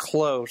really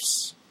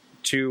close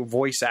to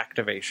voice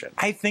activation.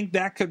 I think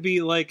that could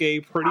be like a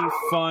pretty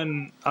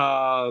fun,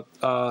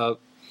 Awesome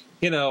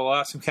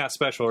Cast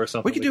special or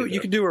something. You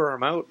could do a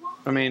remote.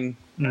 I mean,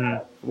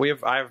 I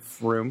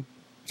have room.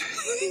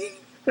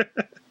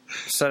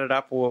 Set it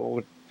up.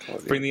 We'll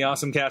bring the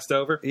Awesome Cast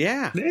over.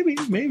 Yeah,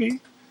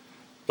 maybe.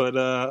 But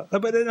no,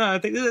 I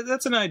think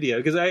that's an idea,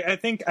 because I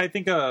think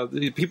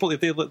people, if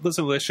they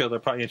listen to this show, they're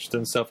probably interested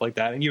in stuff like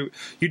that. And you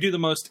do the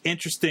most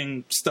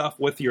interesting stuff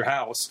with your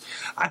house.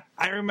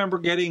 I remember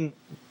getting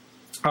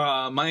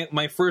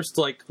My first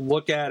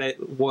look at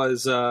it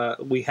was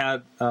we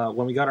had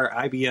when we got our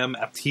IBM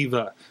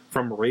Aptiva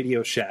from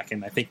Radio Shack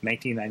in I think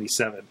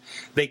 1997.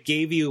 They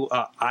gave you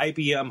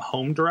IBM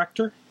Home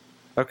Director.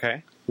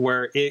 Okay.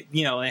 Where it it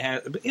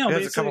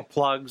has a couple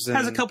plugs. And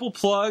and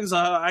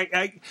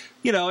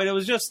it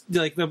was just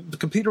like the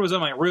computer was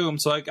in my room,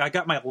 so I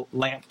got my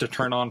lamp to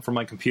turn on from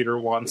my computer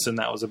once, and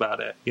that was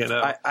about it.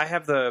 I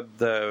have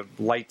the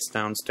lights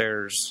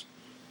downstairs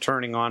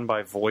turning on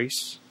by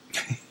voice,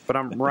 but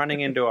I'm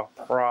running into a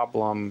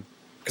problem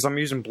because I'm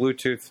using a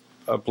Bluetooth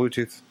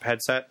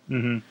headset,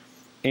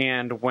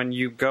 and when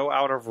you go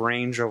out of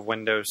range of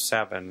Windows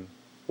 7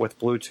 with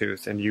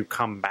Bluetooth and you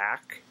come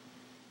back,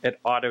 it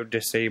auto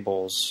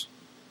disables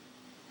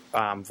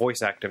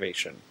voice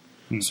activation.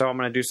 So I'm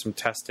going to do some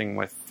testing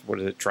with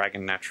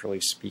Dragon Naturally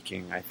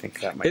Speaking. I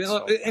think that might.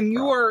 And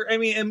you are,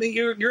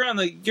 you're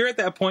at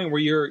that point where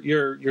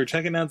you're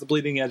checking out the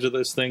bleeding edge of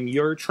this thing.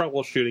 You're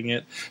troubleshooting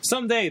it.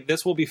 Someday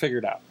this will be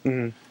figured out.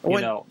 I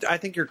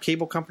think your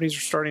cable companies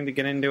are starting to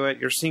get into it.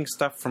 You're seeing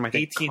stuff from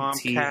AT&T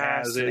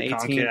has it,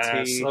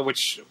 AT&T.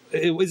 Which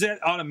was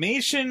that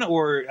automation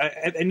or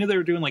I knew they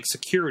were doing like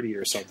security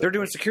or something. They're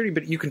doing security,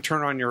 but you can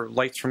turn on your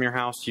lights from your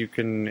house. You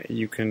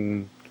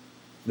can.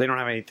 They don't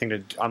have anything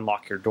to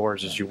unlock your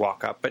doors as you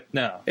walk up, but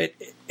no,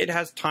 it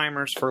has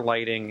timers for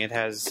lighting. It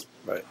has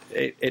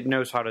it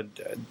knows how the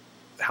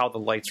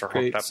lights are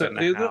hooked up in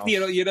the house.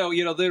 There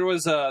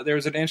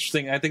was an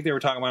interesting. I think they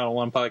were talking about it on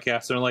one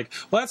podcast. They're like,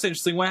 well, that's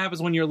interesting. What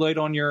happens when you're late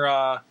on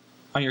your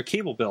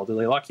cable bill? Do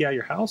they lock you out of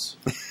your house?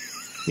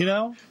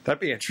 That'd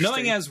be interesting.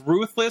 Knowing as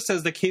ruthless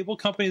as the cable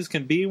companies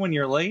can be when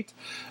you're late,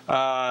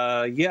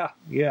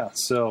 yeah.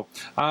 So,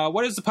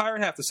 what does the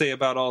pirate have to say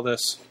about all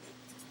this?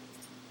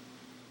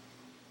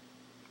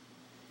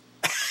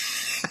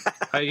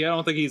 I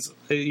don't think he's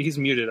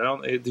muted.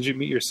 Did you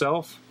mute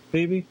yourself?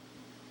 Maybe.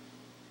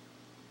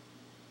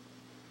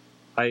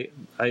 I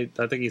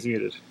think he's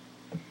muted.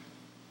 I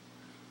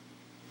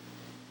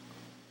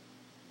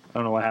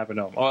don't know what happened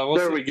to him. Oh,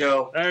 there we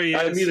go. There he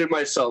is. I muted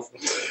myself.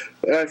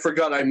 I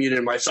forgot I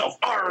muted myself.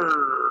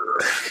 Arr!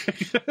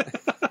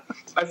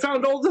 I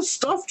found all this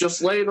stuff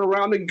just laying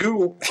around in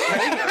Google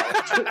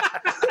Hangout.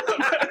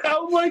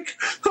 I'm like,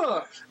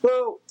 well,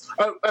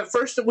 at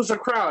first it was a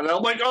crown. And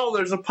I'm like, oh,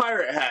 there's a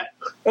pirate hat.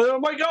 And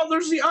I'm like, oh,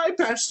 there's the eye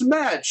patch to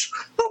match.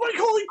 I'm like,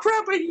 holy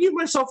crap, I can give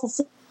myself a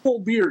full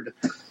beard.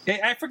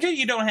 I forget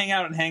you don't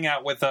hang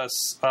out with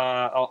us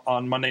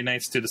on Monday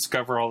nights to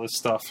discover all this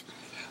stuff.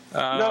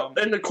 No,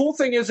 and the cool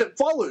thing is it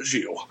follows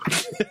you.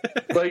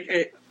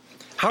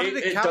 How did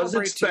it does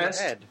calibrate its to your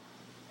best. head?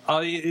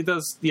 It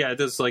does. Yeah, it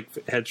does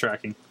like head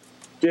tracking.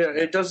 Yeah,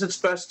 it does its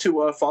best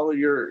to follow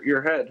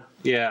your head.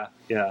 Yeah.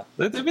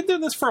 They've been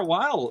doing this for a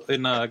while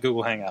in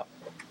Google Hangout.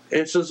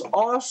 It's just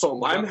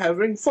awesome. I'm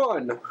having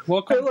fun.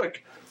 Welcome. Hey,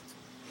 look.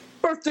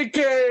 Birthday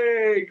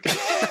cake!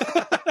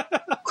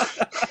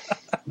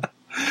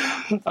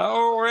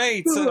 All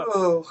right.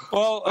 So,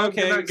 well,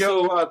 okay. I'm going to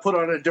go put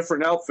on a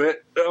different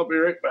outfit. I'll be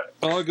right back.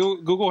 Well,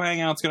 Google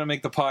Hangout's going to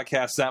make the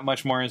podcast that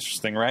much more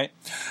interesting, right?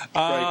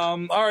 All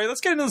right,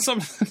 let's get into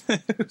some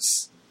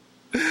news.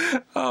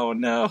 Oh,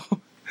 no.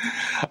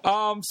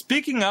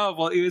 Speaking of,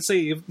 well, you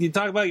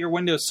talk about your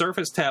Windows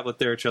Surface tablet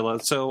there,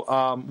 Chilla.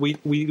 So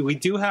we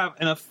do have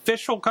an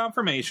official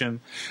confirmation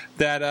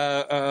that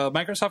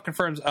Microsoft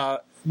confirms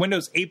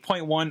Windows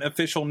 8.1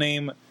 official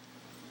name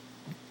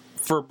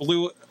for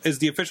Blue is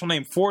the official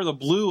name for the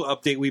Blue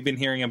update we've been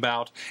hearing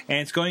about, and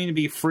it's going to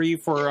be free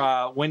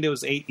for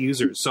Windows 8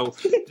 users. So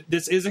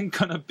this isn't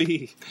going to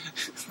be,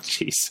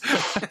 jeez.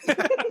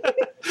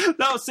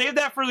 No, save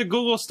that for the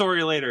Google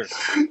story later.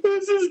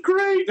 This is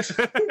great.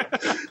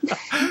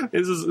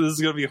 This is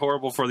going to be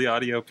horrible for the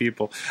audio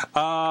people.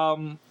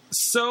 Damn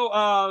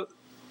it,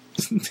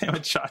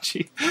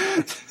 Chachi.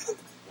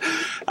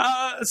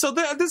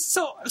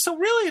 So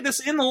really, this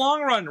in the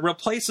long run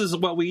replaces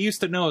what we used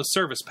to know as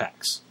service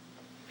packs.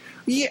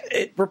 Yeah,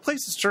 it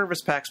replaces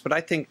service packs, but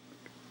I think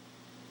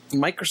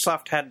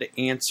Microsoft had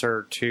to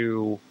answer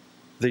to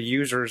the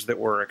users that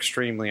were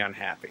extremely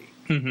unhappy.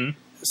 Mm-hmm.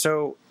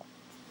 So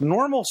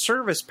normal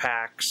service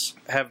packs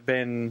have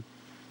been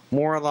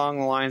more along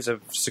the lines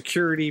of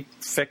security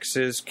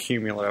fixes,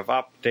 cumulative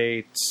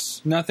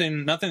updates.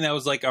 Nothing that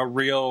was like a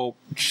real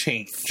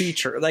change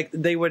feature. Like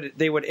they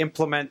would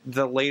implement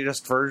the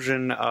latest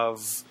version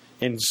of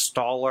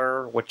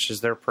Installer, which is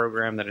their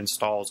program that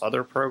installs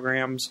other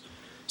programs.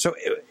 So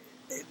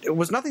it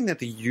was nothing that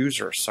the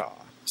user saw.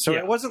 So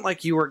It wasn't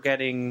like you were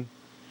getting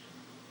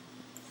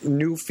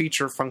new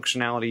feature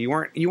functionality. You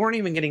weren't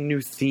even getting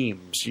new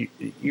themes. You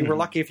were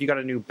lucky if you got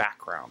a new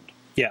background.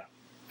 Yeah.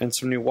 And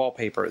some new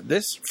wallpaper.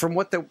 This, from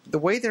what the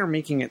way they're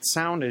making it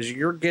sound, is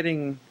you're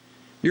going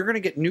to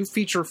get new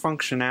feature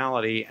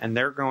functionality, and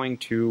they're going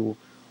to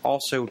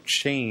also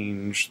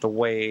change the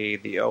way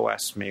the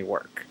OS may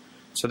work.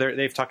 So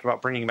they've talked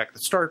about bringing back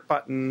the start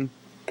button,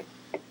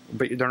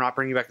 but they're not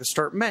bringing back the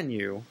start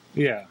menu.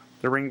 Yeah.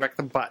 They're bringing back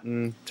the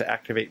button to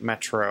activate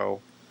Metro.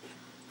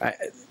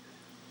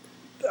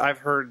 I've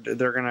heard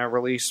they're going to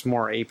release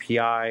more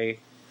API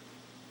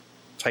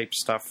type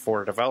stuff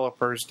for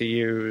developers to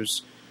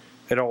use.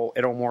 It'll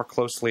more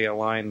closely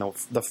align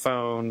the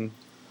phone,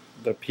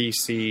 the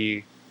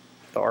PC,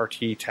 the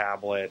RT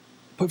tablet.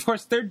 But of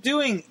course,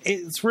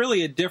 it's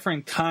really a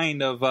different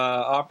kind of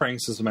operating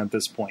system at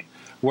this point,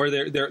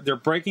 where they're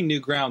breaking new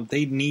ground.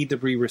 They need to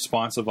be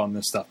responsive on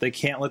this stuff. They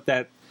can't let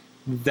that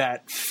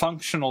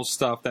functional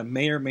stuff that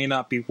may or may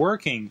not be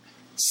working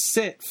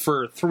sit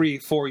for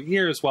 3-4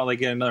 years while they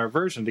get another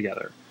version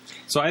together.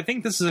 So I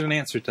think this is an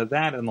answer to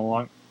that in the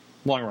long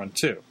run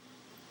too.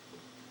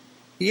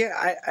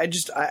 Yeah,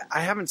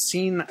 I haven't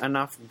seen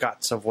enough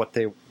guts of what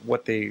they're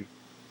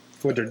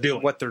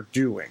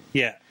doing.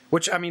 Yeah.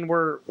 Which, I mean,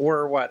 we're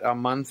what, a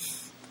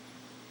month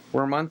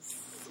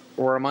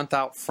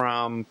out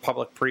from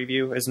public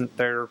preview. Isn't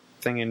their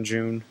thing in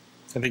June?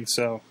 I think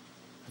so.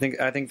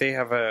 I think they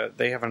have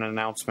an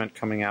announcement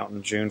coming out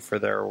in June for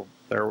their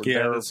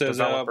it says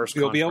developers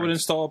you'll be able to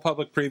conference. install a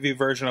public preview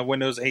version of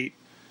Windows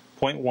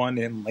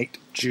 8.1 in late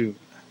June.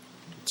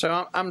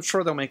 So I'm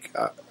sure they'll make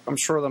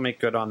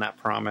good on that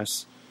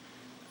promise.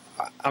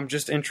 I'm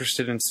just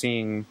interested in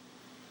seeing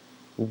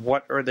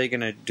what are they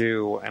going to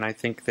do, and I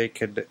think they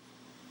could.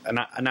 And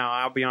now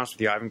I'll be honest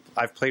with you,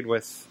 I've played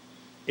with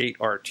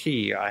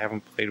 8RT. I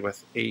haven't played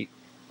with 8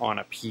 on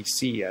a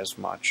PC as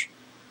much.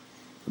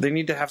 They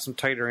need to have some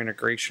tighter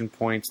integration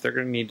points. They're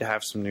going to need to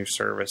have some new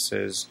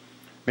services.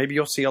 Maybe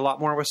you'll see a lot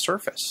more with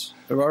Surface,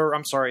 or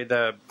I'm sorry,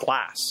 the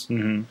Glass.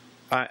 Mm-hmm.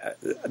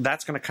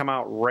 That's going to come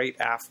out right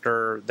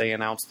after they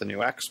announce the new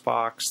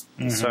Xbox.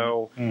 Mm-hmm.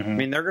 So, Mm-hmm. I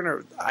mean, they're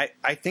going to.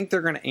 I think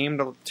they're going to aim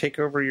to take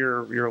over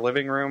your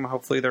living room.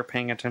 Hopefully, they're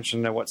paying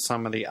attention to what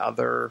some of the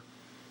other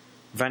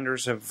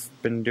vendors have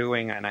been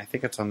doing, and I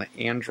think it's on the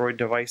Android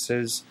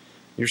devices.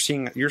 You're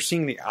seeing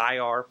the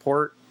IR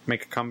port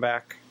make a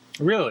comeback.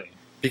 Really?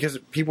 Because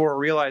people are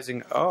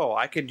realizing, oh,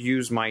 I could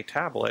use my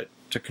tablet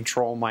to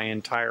control my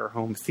entire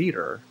home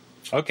theater.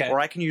 Okay. Or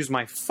I can use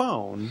my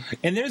phone.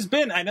 And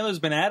I know there's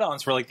been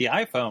add-ons for like the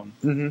iPhone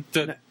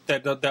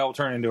that will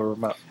turn into a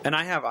remote. And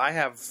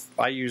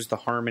I use the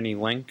Harmony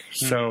Link,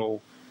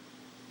 so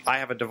I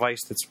have a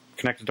device that's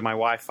connected to my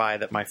Wi-Fi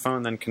that my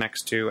phone then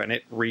connects to, and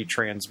it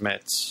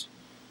retransmits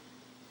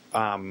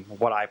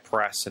what I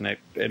press, and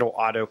it'll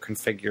auto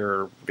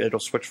configure. It'll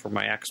switch from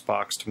my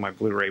Xbox to my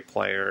Blu-ray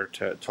player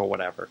to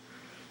whatever.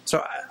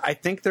 So I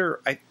think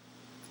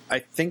I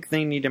think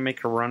they need to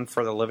make a run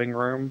for the living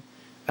room,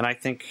 and I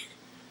think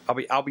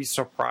I'll be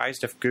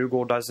surprised if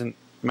Google doesn't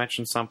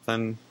mention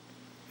something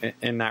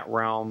in that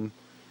realm.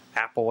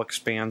 Apple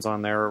expands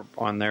on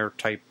their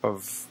type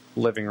of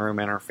living room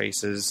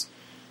interfaces.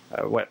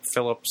 What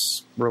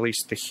Philips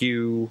released the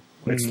Hue,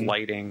 its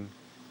lighting.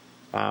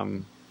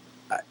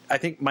 I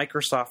think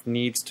Microsoft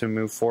needs to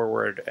move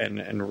forward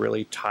and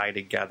really tie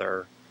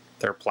together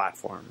their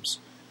platforms,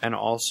 and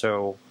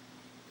also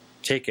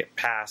take it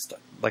past,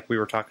 like we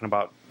were talking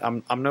about.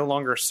 I'm no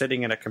longer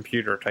sitting at a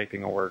computer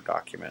typing a Word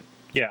document.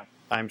 Yeah.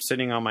 I'm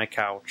sitting on my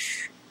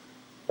couch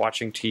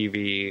watching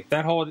TV.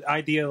 That whole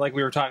idea, like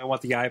we were talking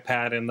about the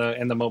iPad and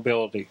the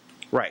mobility.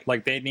 Right.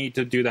 Like they need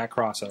to do that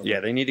crossover. Yeah,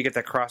 they need to get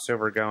that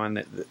crossover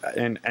going,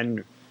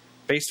 and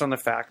based on the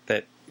fact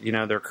that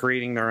they're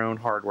creating their own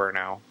hardware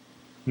now.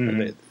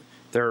 Mm-hmm.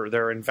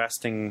 They're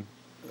investing.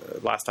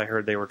 Last I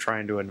heard, they were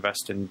trying to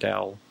invest in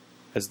Dell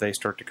as they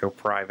start to go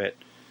private.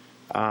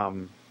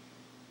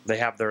 They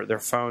have their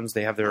phones.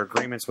 They have their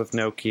agreements with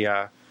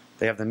Nokia.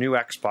 They have the new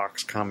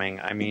Xbox coming.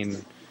 I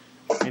mean,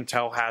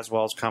 Intel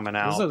Haswell's coming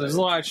out. So there's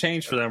a lot of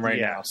change for them right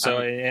now. So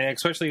and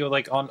especially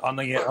like on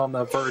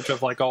the verge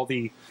of like all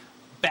the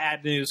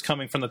bad news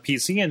coming from the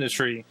PC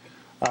industry.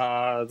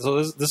 So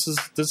this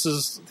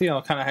is kind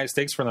of high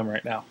stakes for them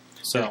right now.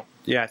 So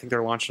yeah, I think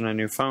they're launching a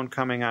new phone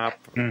coming up,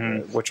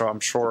 which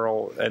I'm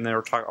sure and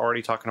they're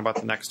already talking about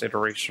the next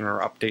iteration or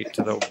update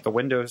to the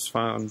Windows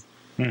Phone.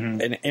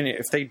 Mm-hmm. And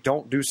if they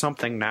don't do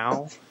something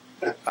now,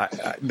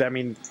 I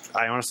mean,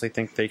 I honestly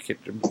think they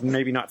could,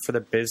 maybe not for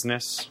the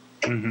business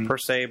per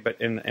se, but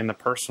in the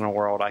personal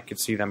world, I could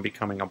see them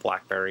becoming a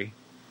BlackBerry.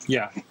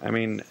 Yeah. I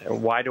mean,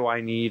 why do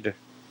I need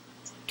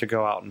to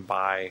go out and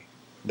buy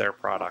their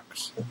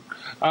products?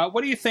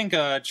 What do you think,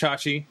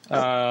 Chachi,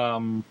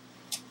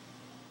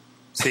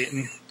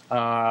 Satan,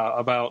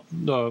 about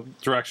the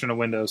direction of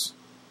Windows?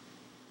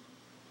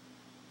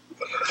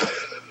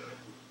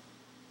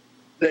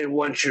 They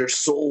want your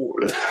soul.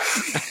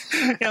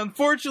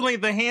 Unfortunately,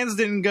 the hands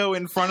didn't go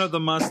in front of the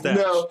mustache.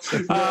 No,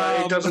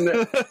 it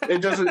doesn't.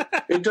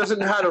 It doesn't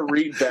know how to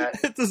read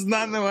that. It does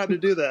not know how to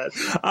do that.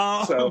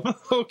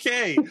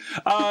 Okay,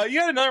 you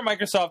had another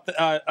Microsoft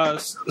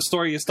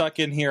story you stuck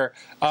in here.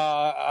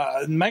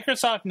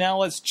 Microsoft now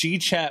lets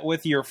G-Chat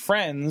with your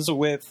friends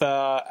with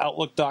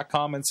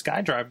Outlook.com and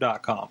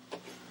SkyDrive.com.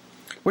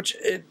 Which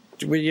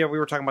we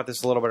were talking about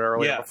this a little bit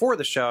earlier before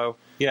the show.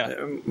 Yeah,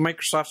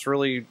 Microsoft's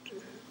really.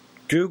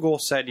 Google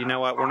said, you know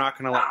what, we're not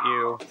going to let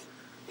you.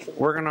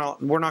 We're not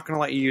going to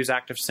let you use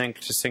ActiveSync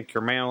to sync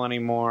your mail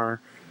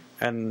anymore.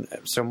 And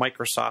so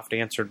Microsoft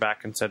answered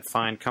back and said,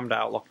 fine, come to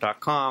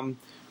Outlook.com.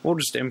 we'll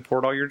just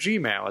import all your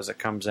Gmail as it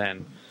comes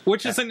in.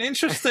 Which is an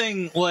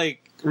interesting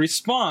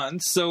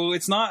response. So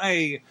it's not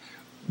a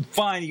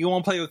fine, you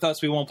won't play with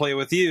us, we won't play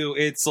with you.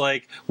 It's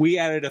like we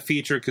added a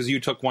feature because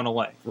you took one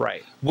away.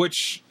 Right.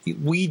 Which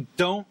we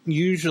don't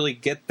usually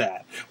get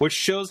that. Which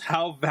shows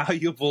how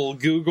valuable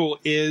Google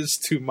is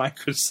to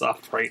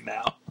Microsoft right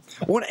now.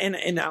 What and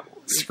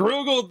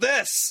Scroogle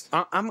this.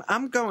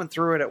 I'm going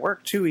through it at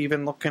work too,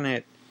 even looking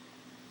at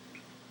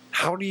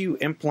how do you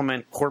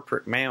implement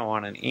corporate mail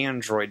on an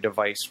Android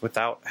device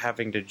without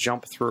having to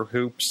jump through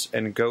hoops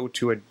and go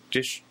to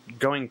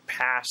going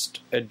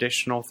past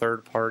additional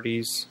third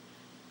parties.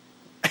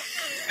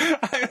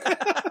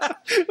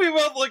 We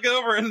both look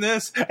over in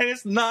this, and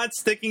it's not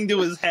sticking to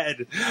his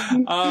head.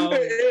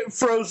 It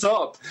froze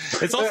up.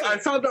 It's also,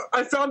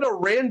 I found a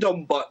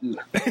random button.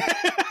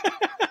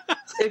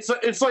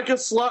 It's like a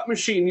slot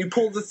machine. You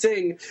pull the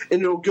thing,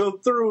 and it'll go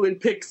through and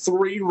pick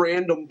 3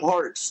 random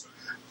parts,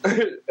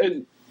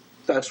 and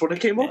that's what I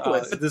came up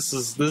with. This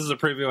is a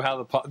preview of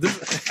how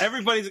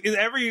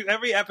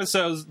every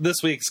episode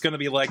this week's going to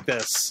be like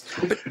this.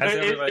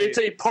 It's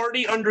a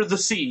party under the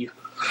sea.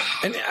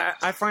 And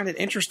I find it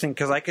interesting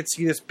because I could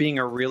see this being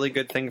a really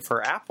good thing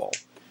for Apple.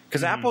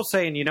 Because Apple's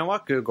saying, you know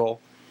what,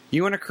 Google,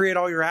 you want to create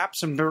all your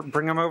apps and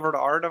bring them over to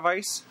our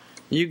device?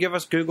 You give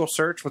us Google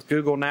Search with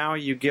Google Now.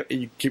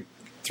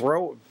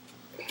 Throw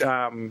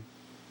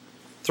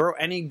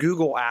any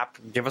Google app.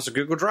 Give us a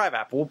Google Drive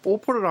app. We'll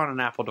put it on an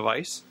Apple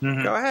device.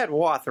 Mm-hmm. Go ahead.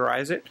 We'll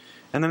authorize it.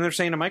 And then they're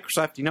saying to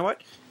Microsoft, you know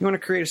what? You want to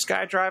create a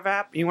SkyDrive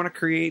app? You want to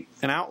create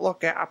an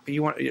Outlook app?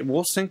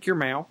 We'll sync your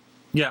mail.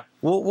 Yeah.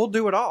 We'll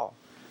do it all.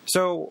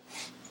 So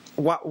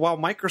while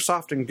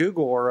Microsoft and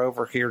Google are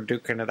over here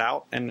duking it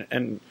out,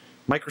 and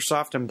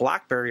Microsoft and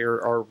BlackBerry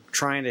are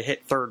trying to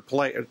hit third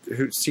place,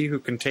 see who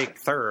can take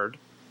third,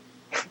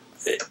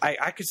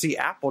 I could see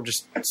Apple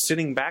just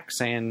sitting back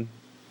saying,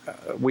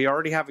 we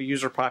already have a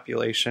user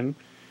population.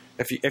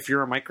 If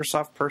you're a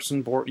Microsoft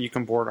person, you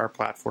can board our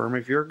platform.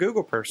 If you're a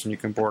Google person, you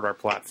can board our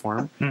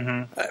platform.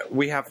 Mm-hmm.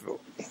 We have...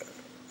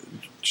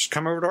 Just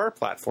come over to our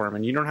platform,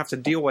 and you don't have to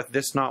deal with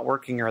this not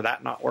working or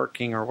that not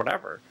working or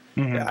whatever.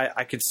 Mm-hmm.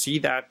 I could see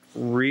that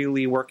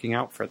really working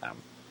out for them.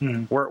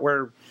 Mm-hmm.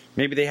 Where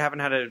maybe they haven't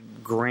had a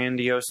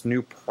grandiose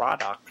new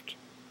product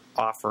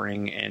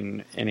offering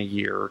in a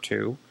year or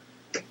two.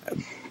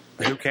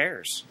 Who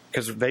cares?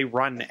 Because they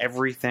run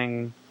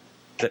everything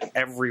that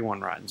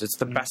everyone runs. It's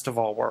the best of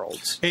all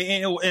worlds.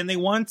 And they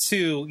want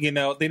to,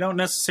 they don't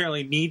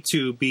necessarily need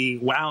to be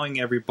wowing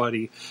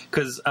everybody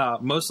because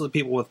most of the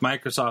people with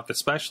Microsoft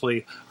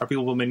especially are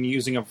people who have been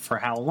using it for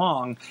how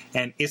long,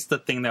 and it's the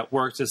thing that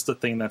works, it's the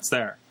thing that's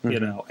there,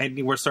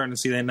 And we're starting to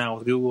see that now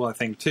with Google, I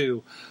think,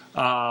 too,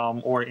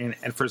 or in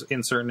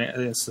certain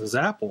instances,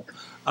 Apple.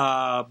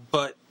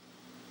 But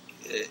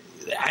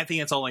I think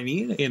that's all they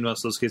need in most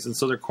of those cases. And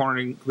so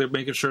they're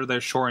making sure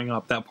they're shoring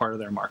up that part of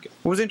their market.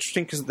 It was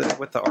interesting because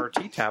with the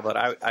RT tablet,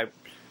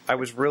 I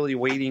was really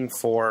waiting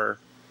for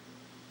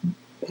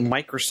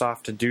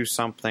Microsoft to do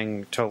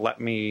something to let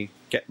me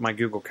get my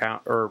Google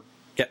or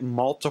get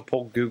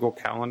multiple Google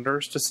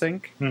calendars to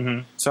sync.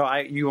 Mm-hmm. So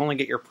you only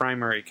get your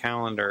primary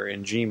calendar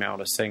in Gmail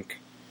to sync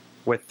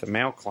with the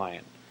mail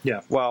client.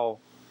 Yeah. Well,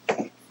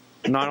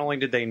 not only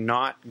did they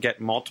not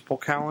get multiple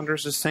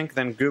calendars to sync,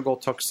 then Google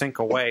took sync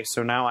away,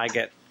 so now I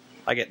get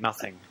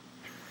nothing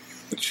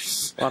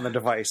on the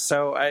device.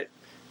 So I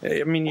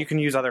mean, you can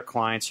use other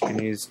clients, you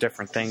can use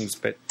different things,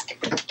 but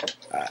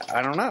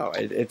I don't know.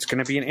 It's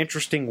going to be an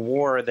interesting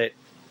war that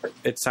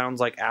it sounds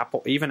like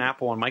even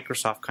Apple and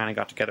Microsoft kind of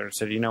got together and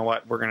said, you know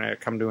what, we're going to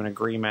come to an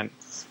agreement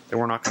that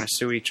we're not going to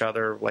sue each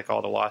other like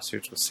all the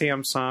lawsuits with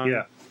Samsung.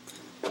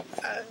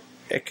 Yeah.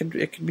 It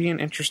could be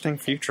an interesting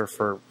future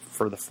for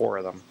the 4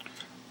 of them.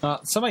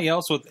 Somebody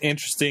else with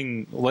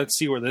interesting, let's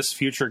see where this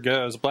future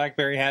goes.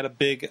 BlackBerry had a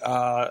big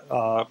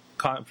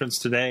conference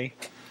today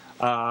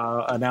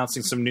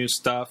announcing some new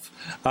stuff.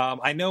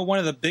 I know one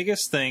of the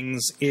biggest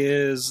things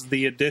is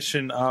the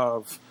addition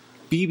of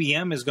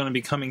BBM is going to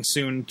be coming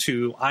soon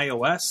to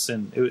iOS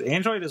and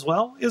Android as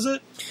well, is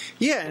it?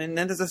 Yeah, and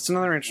that's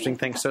another interesting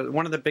thing. So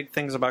one of the big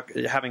things about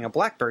having a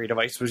BlackBerry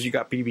device was you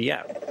got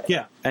BBM.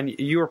 Yeah. And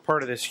you were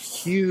part of this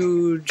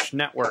huge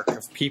network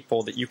of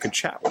people that you could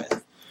chat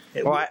with.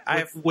 Well,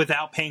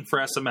 without paying for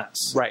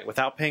SMS. Right,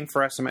 without paying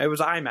for SMS. It was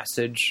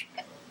iMessage,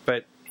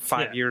 but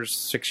 6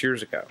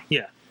 years ago.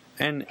 Yeah.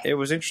 And it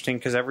was interesting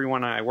because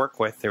everyone I work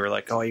with, they were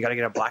like, oh, you got to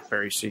get a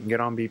BlackBerry so you can get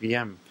on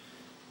BBM.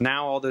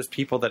 Now all those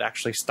people that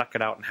actually stuck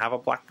it out and have a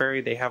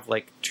BlackBerry, they have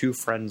like 2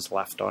 friends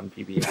left on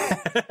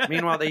BBM.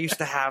 Meanwhile, they used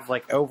to have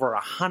like over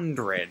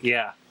 100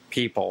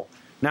 people.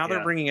 Now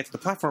they're bringing it to the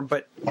platform.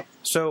 But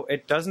so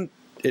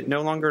it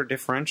no longer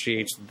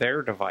differentiates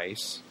their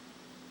device.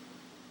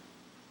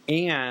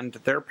 And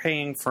they're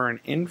paying for an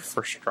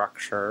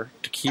infrastructure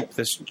to keep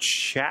this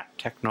chat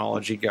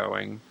technology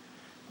going,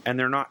 and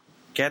they're not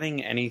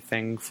getting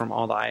anything from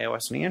all the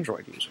iOS and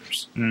Android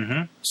users.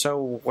 Mm-hmm.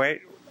 So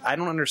I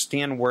don't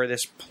understand where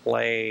this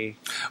play.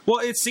 Well,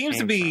 it seems to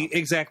came be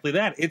exactly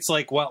that. It's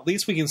like, well, at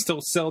least we can still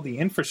sell the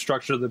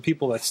infrastructure to the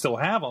people that still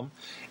have them.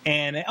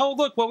 And, oh,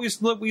 look,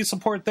 we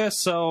support this,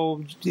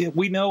 so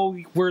we know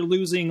we're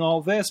losing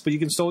all this, but you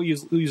can still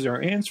use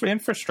our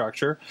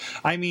infrastructure.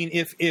 I mean,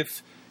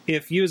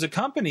 if you as a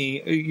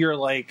company, you're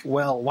like,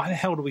 well, why the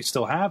hell do we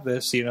still have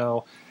this? You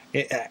know,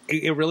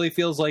 it really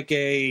feels like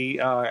I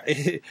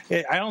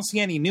don't see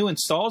any new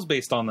installs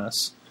based on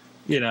this.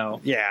 You know,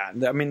 Yeah,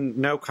 I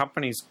mean, no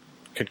companies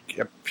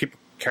people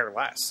care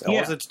less. All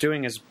Yeah. it's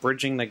doing is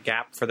bridging the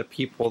gap for the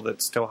people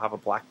that still have a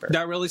BlackBerry.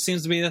 that really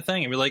seems to be the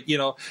thing. I mean, like, you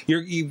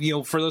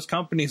know, for those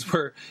companies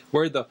where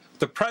the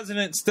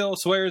president still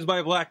swears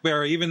by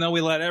BlackBerry, even though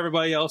we let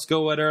everybody else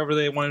go whatever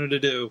they wanted to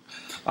do.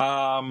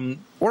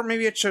 Or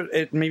maybe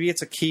maybe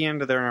it's a key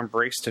into their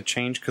embrace to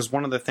change, because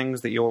one of the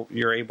things that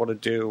you're able to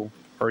do,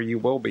 or you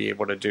will be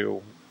able to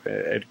do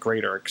at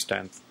greater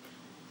extent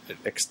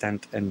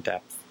and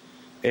depth,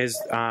 is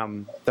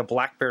the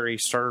BlackBerry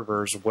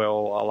servers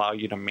will allow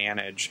you to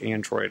manage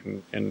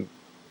Android and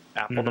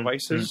Apple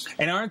devices.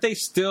 And aren't they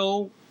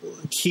still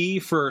key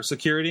for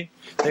security?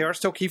 They are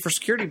still key for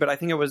security, but I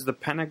think it was the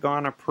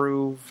Pentagon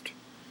approved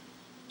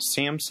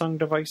Samsung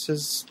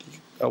devices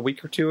a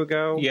week or two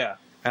ago. Yeah.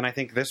 And I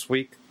think this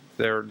week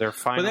they're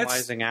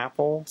finalizing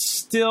Apple.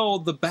 Still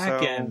the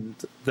back So- end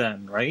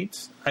then, right?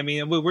 I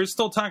mean, we're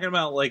still talking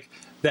about like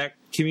that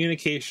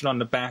communication on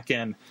the back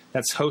end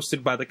that's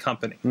hosted by the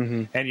company,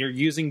 and you're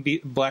using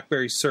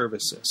BlackBerry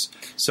services.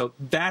 So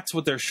that's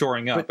what they're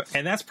shoring up,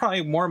 and that's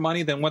probably more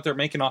money than what they're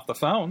making off the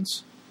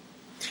phones.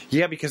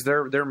 Yeah, because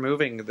they're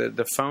moving.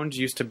 The phones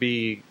used to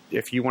be,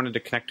 if you wanted to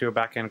connect to a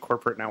back end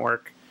corporate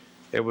network,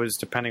 it was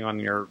depending on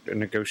your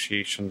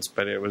negotiations,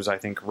 but it was, I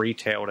think,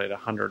 retailed at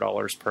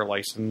 $100 per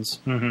license,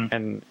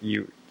 and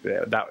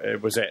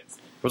it was it.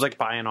 It was like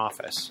buying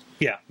Office.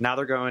 Yeah. Now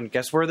they're going.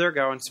 Guess where they're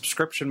going?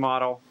 Subscription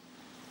model.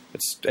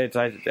 I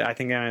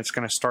think it's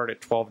going to start at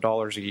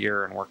 $12 a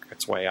year and work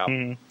its way up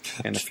in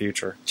the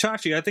future.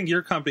 Chachi, I think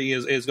your company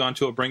is gone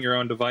to a bring your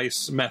own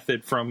device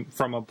method from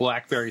a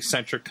BlackBerry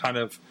centric kind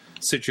of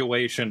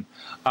situation.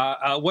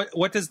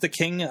 What does the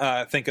King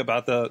think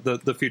about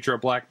the future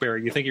of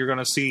BlackBerry? You think you're going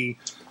to see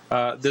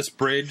this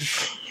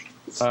bridge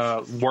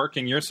work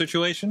in your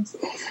situation?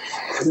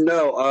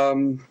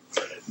 No,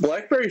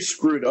 BlackBerry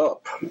screwed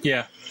up.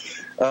 Yeah.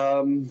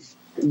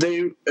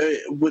 They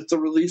with the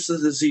release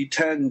of the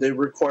Z10, they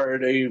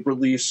required a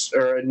release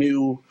or a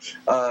new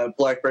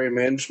BlackBerry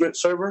management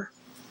server.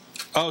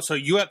 Oh, so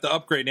you have to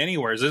upgrade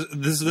anywhere.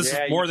 This is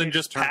Yeah, more you than can't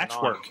just turn it on.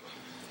 patchwork.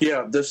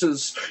 Yeah,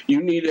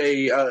 you need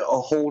a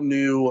whole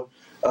new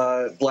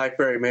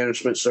BlackBerry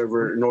management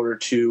server in order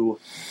to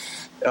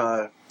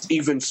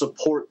even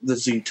support the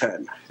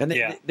Z10. And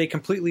Yeah. they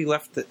completely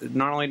left.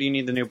 Not only do you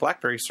need the new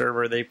BlackBerry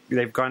server,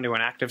 they've gone to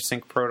an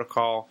ActiveSync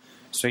protocol.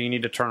 So you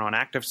need to turn on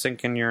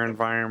ActiveSync in your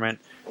environment.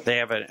 They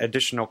have an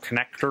additional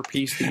connector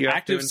piece that you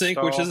have to install.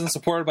 ActiveSync, which isn't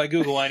supported by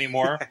Google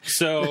anymore.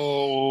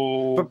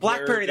 So, But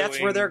BlackBerry, that's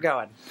where they're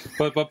going.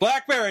 But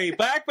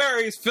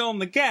BlackBerry's filling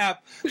the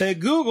gap that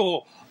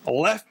Google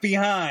left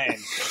behind.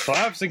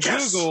 Perhaps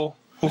Yes! Google,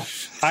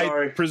 I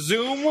Sorry.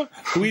 presume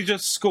we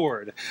just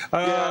scored.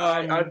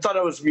 I thought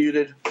I was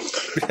muted.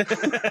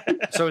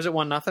 So is it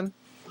 1-0?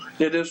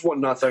 It is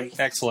 1-0.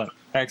 Excellent.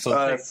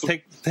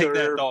 Take they're-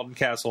 that, Dalton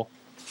Castle.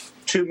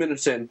 2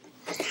 minutes in.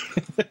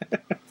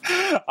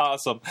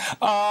 Awesome.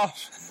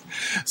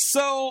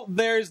 So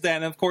there's that.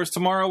 And of course,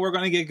 tomorrow we're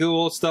going to get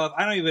Google stuff.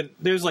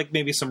 There's like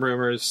maybe some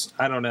rumors.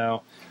 I don't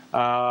know.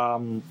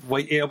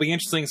 It'll be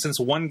interesting since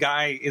one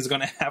guy is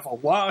going to have a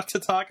lot to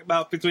talk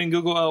about between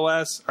Chrome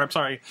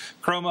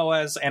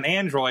OS and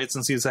Android,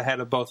 since he's ahead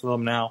of both of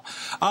them now.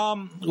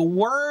 The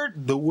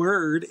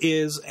word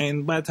is,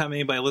 and by the time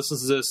anybody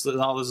listens to this,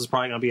 all this is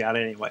probably going to be out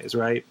anyways,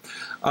 right?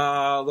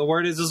 The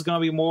word is this is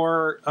going to be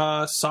more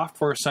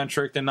software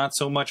centric and not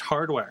so much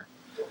hardware.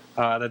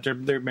 That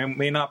there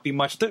may not be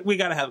much. We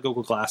got to have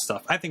Google Glass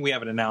stuff. I think we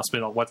have an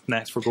announcement on what's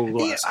next for Google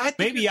Glass. Yeah,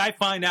 Maybe I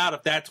find out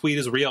if that tweet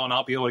is real, and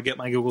I'll be able to get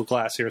my Google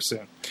Glass here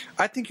soon.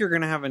 I think you're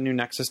going to have a new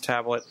Nexus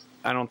tablet.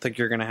 I don't think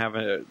you're going to have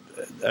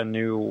a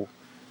new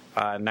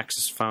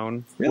Nexus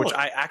phone. Really? Which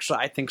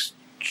I think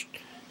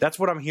that's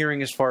what I'm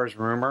hearing as far as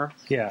rumor.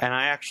 Yeah. And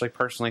I actually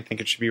personally think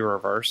it should be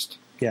reversed.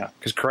 Yeah.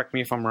 Because correct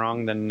me if I'm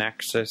wrong, the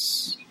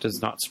Nexus does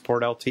not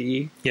support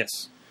LTE,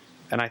 Yes.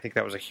 and I think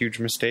that was a huge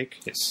mistake.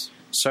 Yes.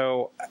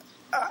 So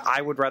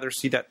I would rather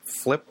see that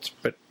flipped,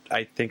 but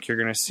I think you're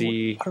going to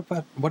see.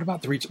 What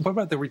about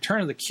the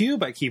return of the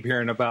Cube? I keep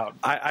hearing about.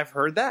 I've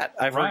heard that.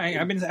 Right.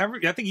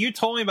 I think you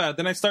told me about it.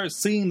 Then I started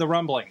seeing the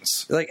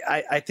rumblings. Like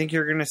I think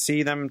you're going to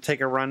see them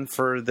take a run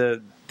for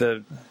the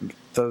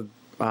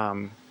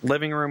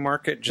living room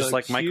market, just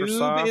like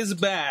Microsoft. Cube is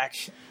back,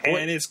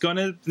 and it's going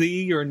to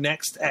be your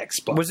next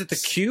Xbox. Was it the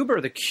Cube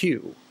or the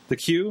Q? The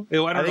Q?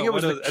 I think it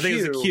was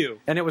the Q.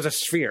 And it was a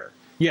sphere.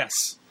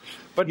 Yes.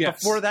 But Yes.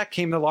 before that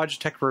came the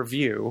Logitech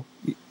Review,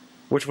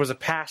 which was a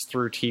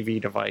pass-through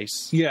TV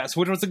device. Yes,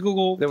 which was the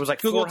Google. That was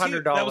like Google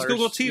 $400. That was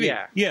Google TV.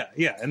 Yeah.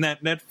 yeah, and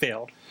that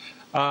failed.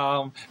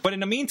 But in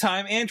the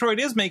meantime, Android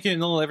is making it in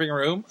the living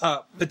room,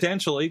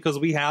 potentially, because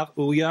we have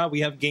Ouya,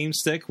 we have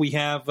GameStick, we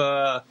have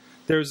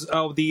there's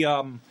the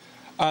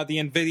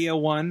NVIDIA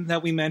one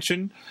that we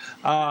mentioned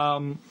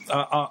on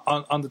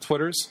the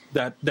Twitters.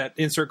 That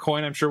insert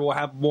coin, I'm sure we'll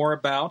have more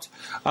about.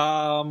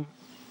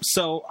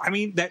 So I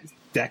mean that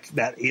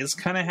is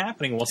kind of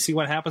happening. We'll see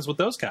what happens with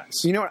those guys.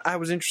 You know what? I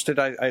was interested.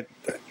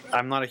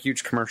 I'm not a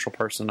huge commercial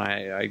person.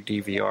 I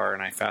DVR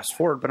and I fast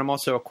forward, but I'm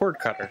also a cord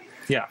cutter.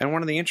 Yeah. And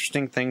one of the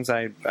interesting things,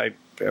 I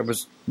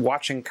was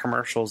watching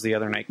commercials the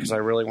other night because I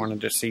really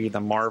wanted to see the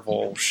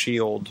Marvel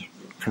Shield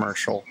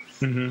commercial.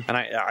 Mm-hmm. And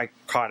I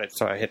caught it,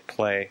 so I hit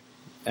play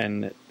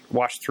and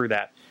watched through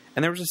that.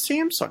 And there was a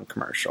Samsung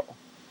commercial.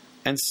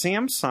 And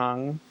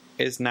Samsung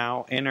is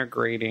now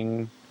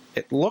integrating,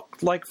 it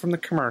looked like from the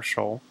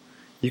commercial,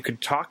 you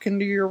could talk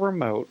into your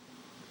remote,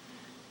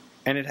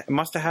 and it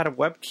must have had a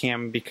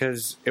webcam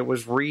because it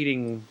was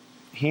reading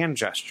hand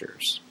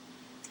gestures.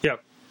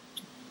 Yep.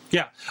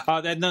 Yeah.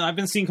 I've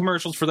been seeing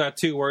commercials for that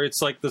too, where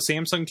it's like the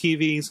Samsung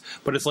TVs,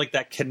 but it's like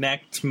that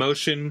Kinect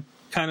motion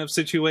kind of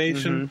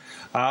situation.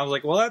 Mm-hmm. I was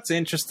like, well, that's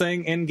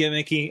interesting and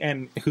gimmicky,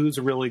 and who's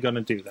really going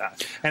to do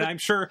that? And I'm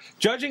sure,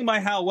 judging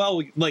by how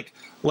well, like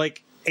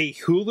a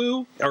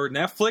Hulu or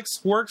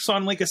Netflix works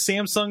on like a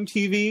Samsung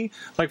TV,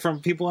 like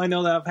from people I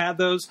know that have had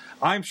those,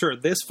 I'm sure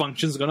this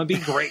function is going to be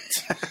great.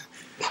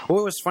 Well,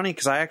 it was funny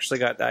because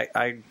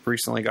I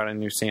recently got a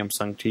new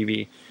Samsung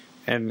TV,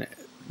 and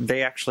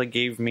they actually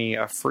gave me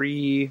a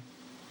free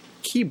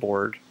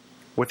keyboard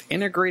with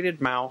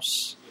integrated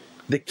mouse.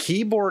 The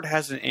keyboard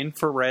has an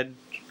infrared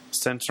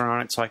sensor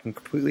on it, so I can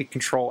completely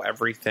control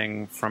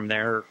everything from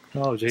their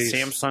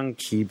Samsung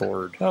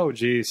keyboard. Oh,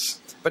 geez.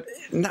 But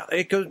no,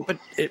 but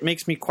it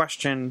makes me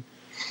question.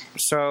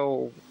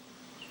 So,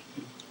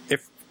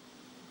 if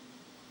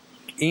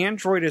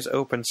Android is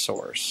open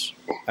source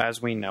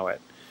as we know it,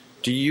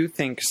 do you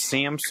think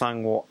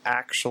Samsung will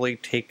actually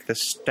take the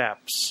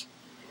steps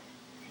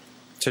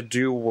to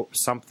do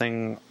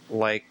something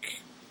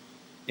like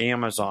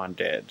Amazon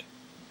did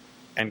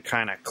and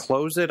kind of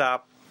close it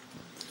up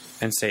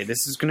and say,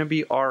 this is going to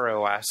be our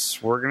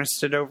OS, we're going to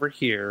sit over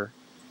here,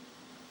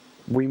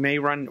 we may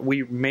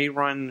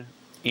run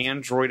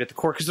Android at the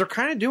core, because they're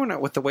kind of doing it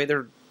with the way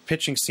they're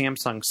pitching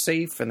Samsung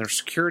Safe and their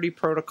security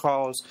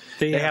proprotols.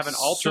 They have an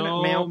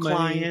alternate mail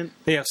client.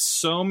 They have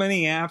so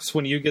many apps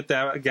when you get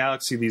that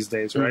Galaxy these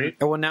days, right?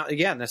 Mm-hmm. Well, now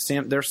again,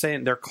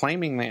 they're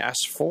claiming the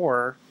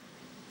S4.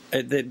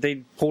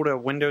 They pulled a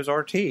Windows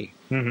RT.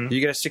 Mm-hmm. You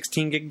get a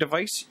 16 gig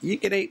device, you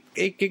get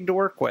 8 gig to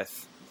work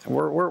with.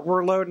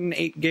 We're loading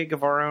 8 gig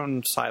of our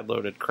own side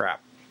loaded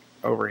crap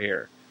over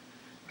here,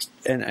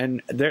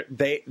 and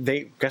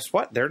they guess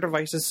what? Their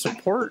devices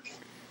support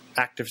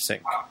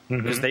ActiveSync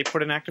because they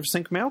put an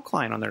ActiveSync mail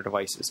client on their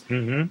devices.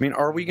 Mm-hmm. I mean,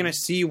 are we going to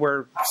see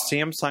where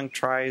Samsung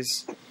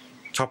tries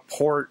to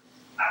port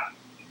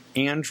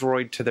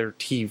Android to their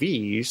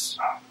TVs?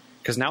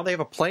 Because now they have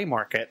a Play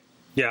Market,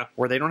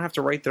 where they don't have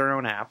to write their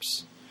own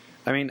apps.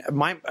 I mean,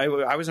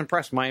 I was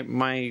impressed.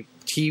 My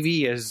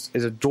TV is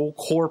a dual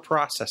core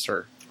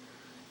processor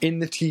in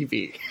the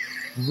TV.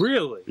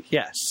 Really?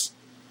 Yes.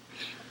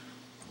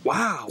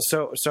 Wow.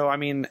 So I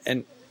mean,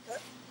 and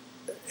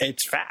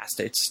it's fast.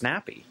 It's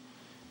snappy.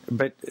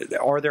 But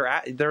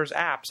there's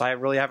apps. I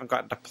really haven't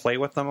gotten to play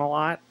with them a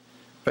lot,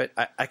 but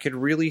I could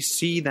really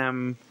see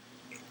them.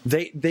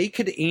 They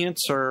could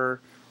answer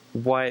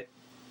what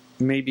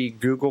maybe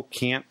Google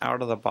can't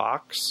out of the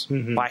box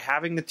by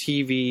having the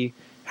TV,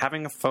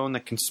 having a phone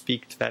that can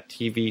speak to that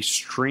TV,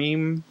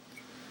 stream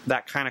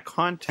that kind of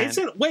content.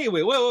 Wait,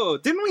 whoa.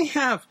 Didn't we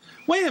have...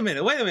 Wait a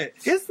minute.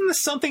 Isn't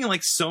this something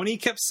like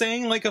Sony kept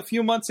saying like a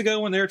few months ago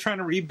when they were trying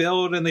to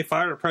rebuild and they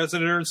fired a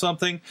president or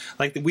something?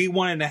 Like we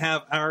wanted to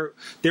have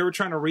they were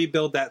trying to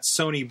rebuild that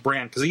Sony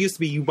brand, because it used to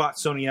be you bought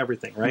Sony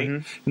everything, right?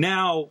 Mm-hmm.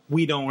 Now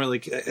we don't really...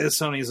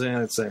 Sony's in,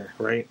 it's there,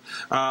 right?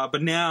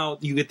 But now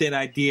you get that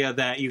idea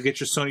that you get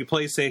your Sony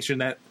PlayStation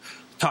that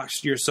talks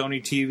to your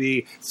Sony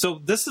TV.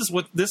 So this is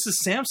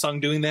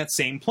Samsung doing that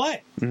same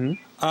play. Mm-hmm.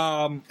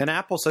 And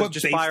Apple says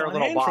just buy our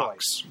little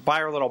box.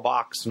 Buy our little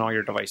box, and all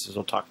your devices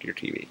will talk to your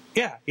TV.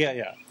 Yeah.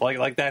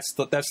 Like that's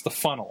the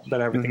funnel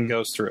that everything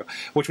goes through.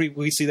 Which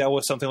we see that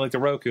with something like the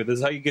Roku. This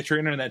is how you get your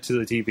internet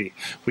to the TV.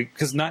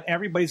 Because not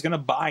everybody's going to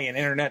buy an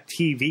internet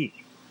TV.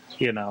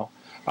 You know,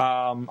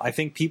 I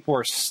think people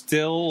are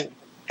still.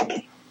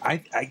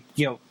 I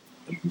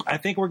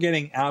think we're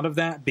getting out of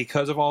that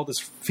because of all this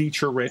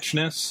feature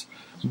richness.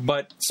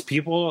 But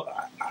people,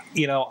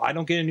 I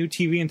don't get a new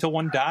TV until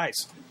one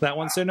dies. That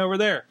one's sitting over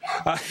there,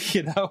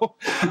 and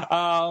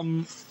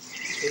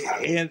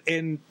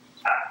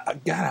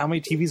God, how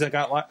many TVs I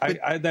got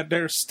that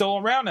they're still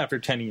around after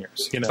 10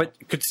 years? But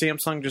could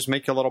Samsung just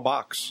make a little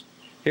box?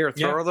 Here,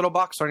 throw a little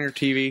box on your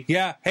TV.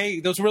 Yeah.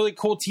 Hey, those really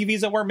cool TVs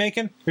that we're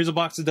making, here's a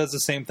box that does the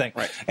same thing.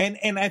 Right. And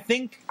I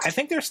think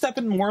they're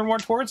stepping more and more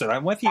towards it.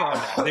 I'm with you on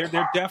that.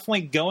 They're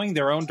definitely going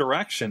their own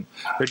direction.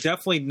 They're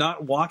definitely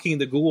not walking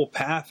the Google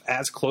path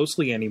as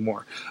closely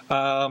anymore.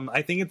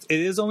 I think it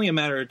is only a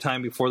matter of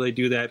time before they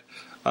do that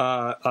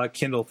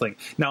Kindle thing.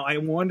 Now, I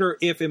wonder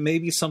if it may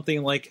be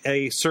something like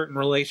a certain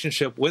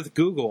relationship with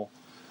Google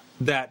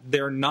that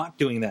they're not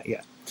doing that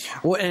yet.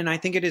 Well, and I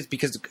think it is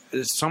because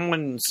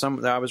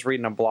I was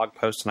reading a blog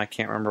post, and I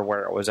can't remember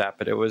where it was at,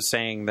 but it was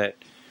saying that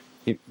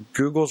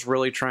Google's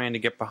really trying to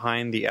get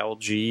behind the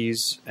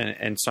LGs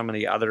and some of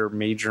the other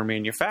major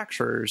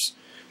manufacturers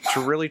to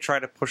really try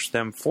to push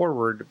them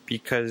forward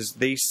because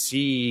they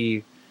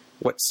see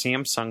what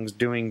Samsung's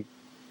doing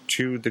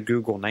to the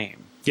Google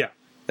name. Yeah.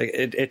 Like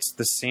it's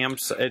the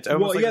Samsung. It's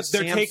almost like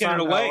they're Samsung taking it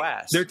away.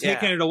 OS. They're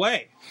taking it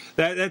away.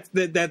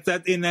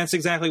 And that's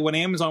exactly what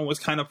Amazon was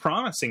kind of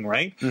promising,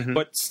 right? Mm-hmm.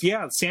 But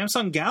yeah,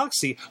 Samsung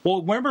Galaxy.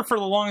 Well, remember for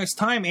the longest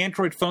time,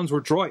 Android phones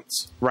were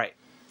droids. Right.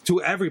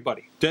 To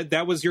everybody.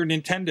 That was your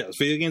Nintendos.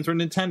 Video games were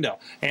Nintendo.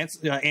 And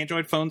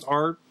Android phones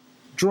are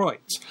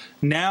droids.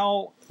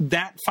 Now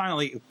that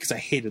finally, because I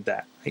hated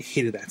that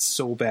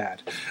so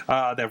bad,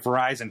 that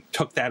Verizon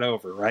took that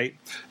over, right?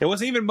 It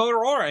wasn't even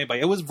Motorola or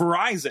anybody. It was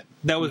Verizon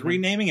that was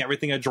renaming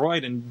everything a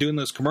droid and doing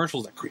those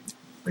commercials that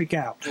freak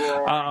out.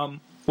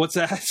 What's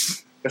that?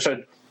 I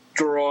said,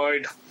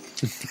 droid.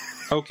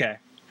 Okay.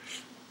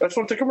 That's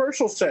what the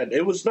commercial said.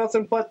 It was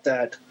nothing but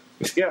that.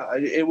 Yeah,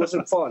 it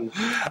wasn't fun.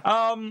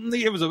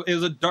 It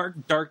was a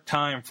dark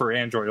time for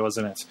Android,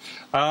 wasn't it?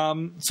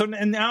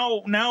 And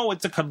now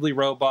it's a cuddly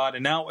robot,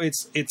 and now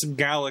it's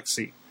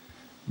Galaxy,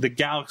 the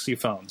Galaxy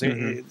phones,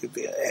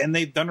 and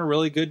they've done a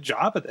really good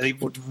job at it.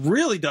 They've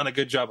really done a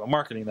good job of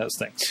marketing those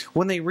things.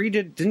 When they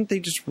didn't they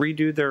just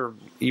redo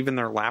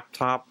their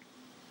laptop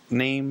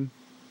name?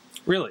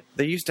 Really,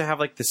 they used to have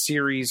like the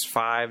Series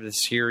 5, the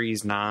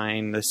Series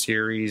 9, the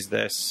Series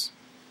this,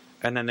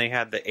 and then they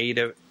had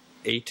the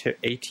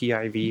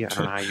ATIV. I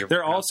don't know how you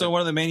They're also one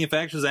of the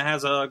manufacturers that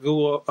has a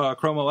Google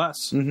Chrome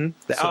OS.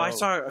 Mm-hmm. I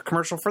saw a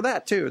commercial for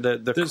that too. The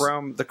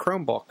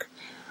Chromebook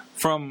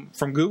from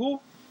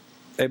Google,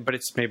 but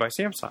it's made by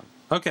Samsung.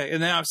 Okay,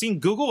 and then I've seen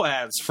Google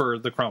ads for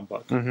the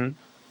Chromebook.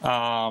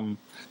 Mm-hmm.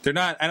 They're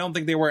not. I don't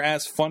think they were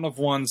as fun of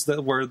ones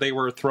where they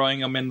were throwing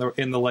them in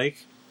the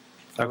lake.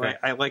 Okay,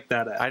 I like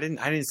that ad. I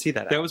didn't see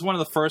that ad. That was one of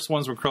the first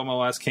ones when Chrome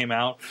OS came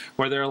out,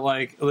 where they're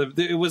like,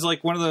 it was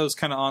like one of those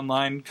kind of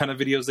online kind of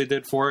videos they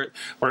did for it,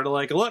 where they're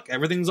like, look,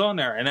 everything's on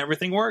there and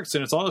everything works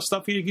and it's all the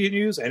stuff you can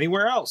use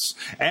anywhere else.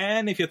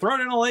 And if you throw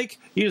it in a lake,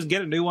 you just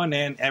get a new one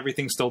and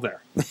everything's still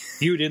there.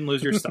 You didn't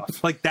lose your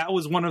stuff. Like that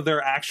was one of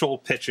their actual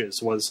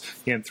pitches was,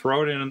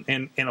 throw it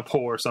in a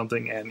pool or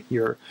something and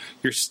your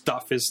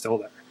stuff is still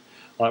there.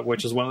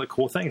 Which is one of the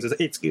cool things.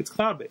 It's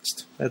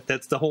cloud-based.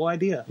 That's the whole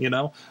idea, I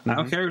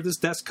don't care if this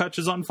desk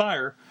catches on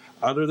fire,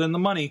 other than the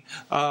money.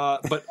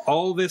 But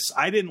all this,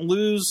 I didn't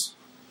lose,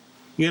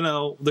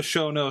 the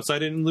show notes. I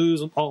didn't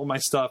lose all of my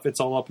stuff. It's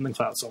all up in the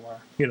cloud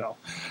somewhere,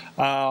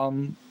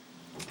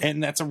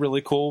 And that's a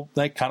really cool,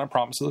 kind of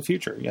promise of the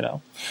future,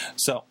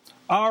 So,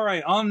 all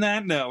right, on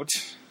that note,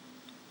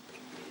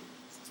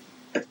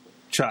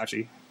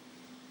 Chachi.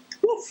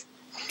 Woof.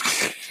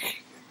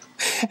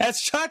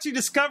 As Chachi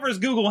discovers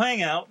Google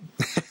Hangout.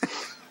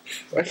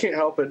 I can't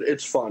help it.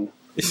 It's fun.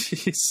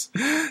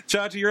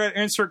 Chachi, you're at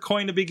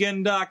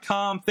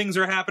insertcointobegin.com. Things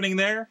are happening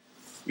there?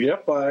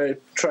 Yep, I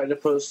try to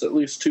post at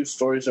least 2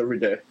 stories every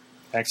day.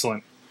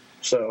 Excellent.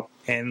 So.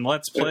 And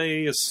Let's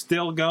Play is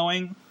still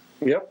going?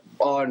 Yep,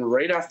 on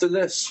right after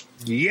this.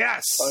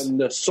 Yes! On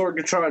the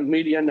Sorgatron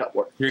Media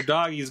Network. Your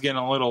doggy's getting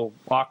a little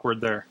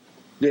awkward there.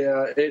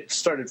 Yeah, it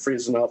started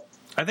freezing up.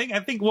 I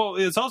think. Well,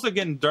 it's also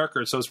getting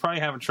darker, so it's probably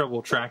having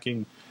trouble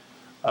tracking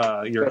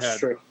your head. That's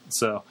true.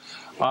 So,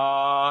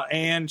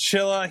 and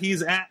Chilla,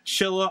 he's at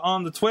Chilla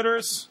on the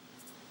Twitters.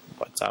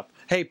 What's up?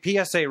 Hey,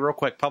 PSA, real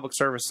quick, public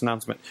service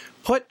announcement.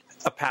 Put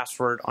a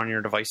password on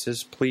your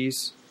devices,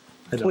 please.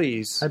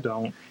 Please. I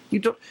don't. You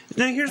don't.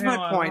 Now, here's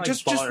my point.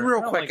 Just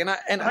real quick,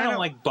 I don't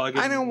like bugging.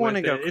 I don't want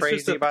to go crazy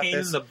it's just a about pain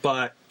this. in the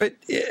butt. But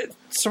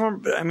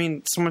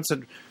someone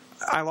said,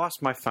 I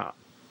lost my phone.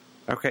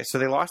 Okay, so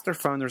they lost their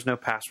phone. There's no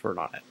password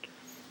on it.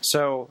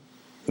 So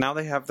now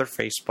they have their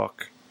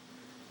Facebook.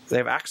 They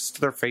have access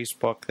to their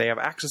Facebook. They have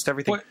access to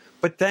everything. What?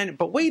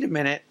 But wait a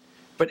minute.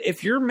 But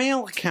if your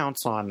mail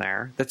account's on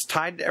there that's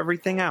tied to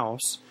everything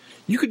else,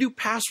 you could do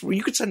password.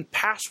 You could send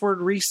password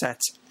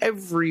resets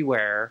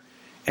everywhere,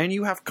 and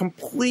you have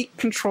complete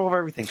control of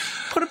everything.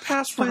 Put a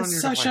password on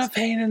your device. It's such a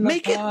pain in the butt.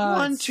 Make it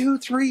 1, 2,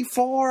 3,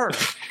 4.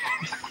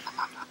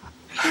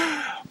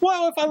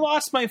 Well, if I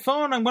lost my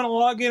phone, I'm going to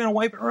log in and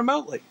wipe it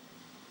remotely.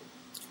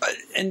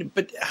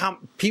 How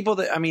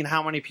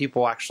many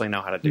people actually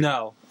know how to do that?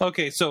 No.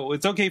 Okay, so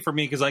it's okay for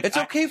me because it's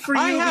okay for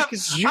you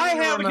because you I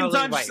have a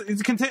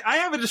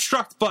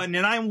destruct button,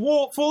 and I'm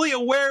fully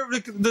aware of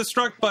the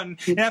destruct button.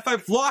 And if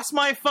I've lost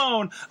my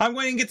phone, I'm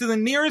going to get to the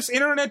nearest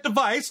internet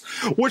device,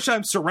 which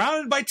I'm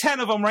surrounded by 10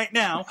 of them right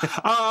now,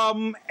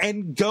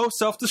 and go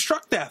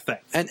self-destruct that thing.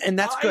 And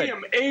that's good. I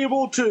am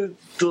able to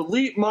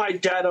delete my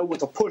data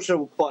with a push of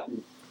a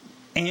button.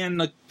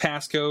 And the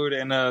passcode,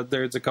 and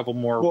there's a couple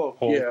more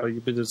holes,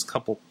 but there's a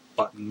couple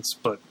buttons,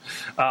 but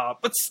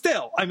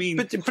still, I mean,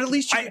 but at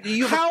least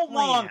you have how a plan.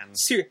 long?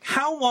 Seriously,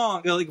 how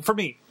long? Like for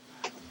me,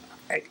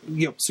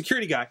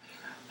 security guy,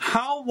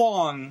 how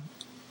long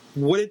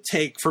would it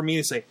take for me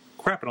to say,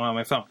 crap, I don't have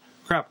my phone.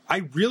 Crap, I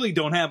really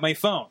don't have my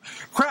phone.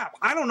 Crap,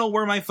 I don't know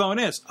where my phone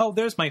is. Oh,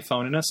 there's my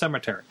phone in a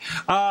cemetery.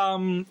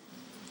 Right.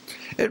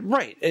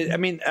 I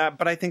mean,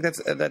 but I think that's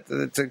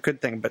a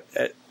good thing. But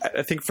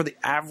I think for the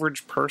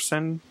average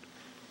person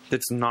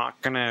that's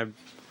not going to...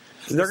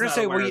 They're going to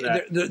say,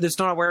 that's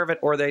not aware of it,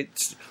 or I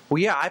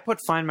put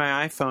Find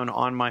My iPhone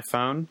on my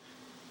phone,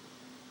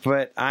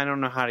 but I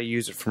don't know how to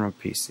use it from a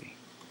PC.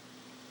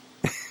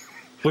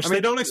 Which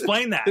they don't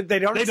explain that. They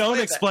don't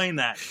explain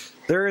that.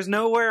 There is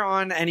nowhere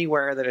on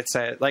anywhere that it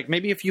says, like,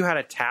 maybe if you had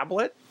a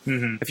tablet,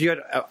 if you had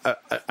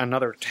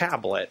another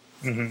tablet,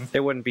 it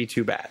wouldn't be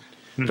too bad.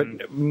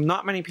 But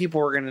not many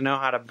people are going to know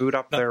how to boot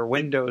up their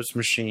Windows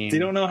machine. They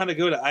don't know how to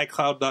go to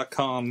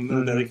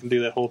iCloud.com that they can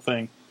do that whole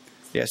thing.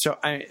 Yeah, so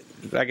I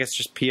guess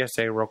just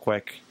PSA real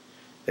quick.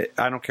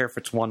 I don't care if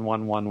it's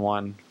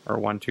 1111 or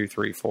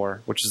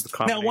 1234, which is the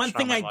combination. Now, one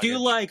thing I do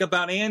like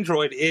about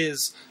Android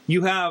is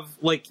you have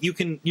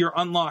your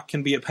unlock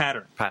can be a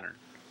pattern,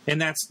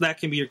 and that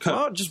can be your code.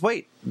 Oh, just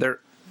wait. They're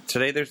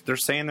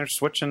saying they're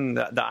switching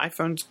the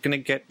iPhone's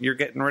going to you're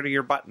getting rid of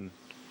your button.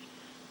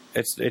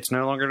 It's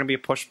no longer going to be a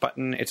push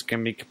button. It's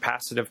going to be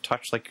capacitive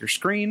touch like your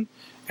screen,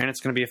 and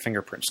it's going to be a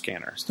fingerprint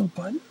scanner. Still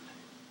button?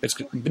 It's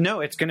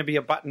going to be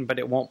a button, but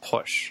it won't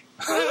push.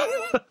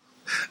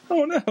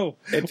 Oh no!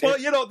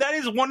 That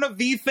is one of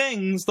the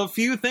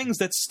few things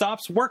that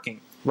stops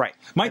working. Right.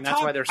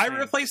 I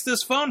replaced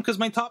this phone because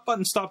my top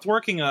button stopped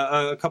working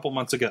a couple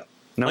months ago.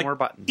 No more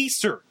buttons.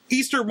 Easter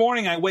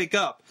morning, I wake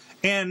up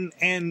and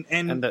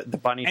the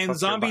bunny and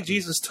Zombie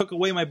Jesus took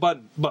away my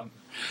button.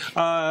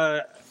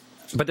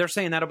 But they're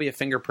saying that'll be a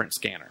fingerprint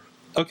scanner.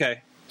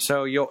 Okay.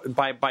 So you'll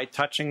by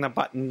touching the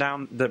button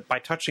by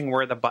touching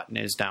where the button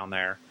is down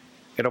there,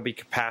 it'll be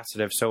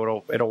capacitive.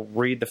 So it'll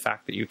read the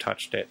fact that you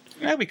touched it.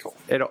 That'd be cool.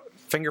 It'll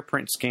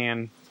fingerprint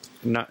scan.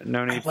 No need.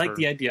 I like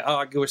the idea.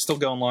 Oh, we're still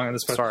going long on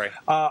this. Sorry.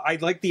 I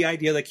like the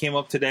idea that came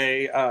up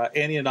today.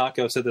 Andy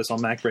Anako said this on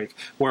MacBreak,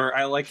 where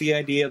I like the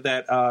idea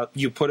that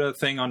you put a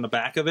thing on the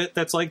back of it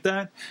that's like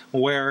that,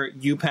 where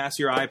you pass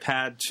your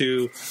iPad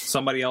to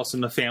somebody else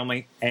in the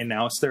family, and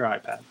now it's their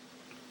iPad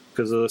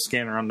because of the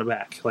scanner on the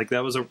back. Like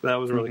that was a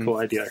really cool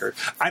idea I heard.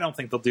 I don't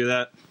think they'll do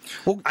that.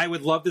 Well, I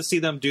would love to see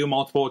them do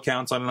multiple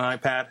accounts on an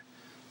iPad.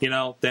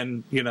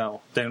 Then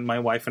my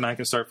wife and I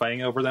can start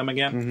fighting over them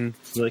again.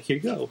 Like, here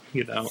you go,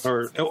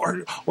 or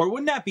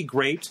wouldn't that be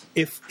great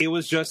if it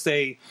was just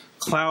a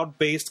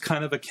cloud-based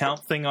kind of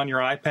account thing on your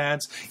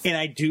iPads, and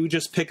I do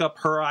just pick up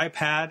her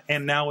iPad,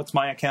 and now it's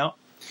my account?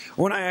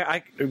 When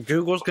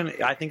Google's gonna,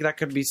 I think that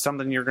could be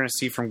something you're going to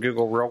see from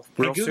Google real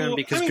soon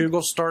because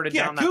Google started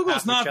down that path.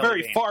 Google's not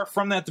very far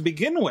from that to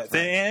begin with,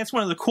 and it's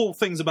one of the cool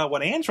things about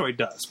what Android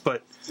does.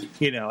 But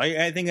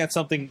I think that's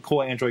something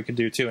cool Android could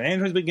do too. And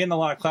Android's been getting a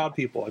lot of cloud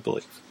people, I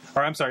believe.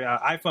 Or I'm sorry,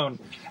 iPhone.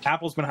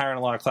 Apple's been hiring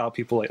a lot of cloud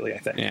people lately, I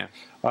think. Yeah.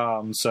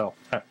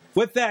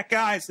 With that,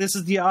 guys, this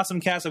is the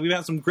Awesome Cast. We've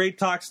had some great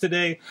talks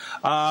today.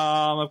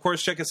 Of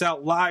course, check us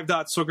out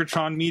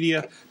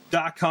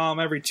live.sorgatronmedia.com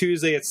every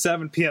Tuesday at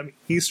 7 p.m.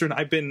 Eastern.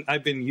 I've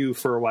been you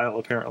for a while,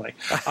 apparently.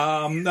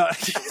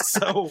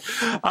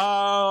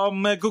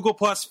 Google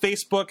Plus,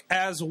 Facebook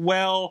as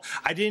well.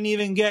 I didn't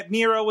even get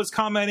Nero was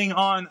commenting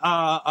on.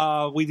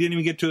 We didn't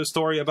even get to a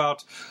story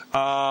about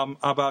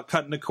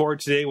cutting the cord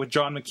today with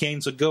John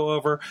McCain. So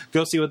go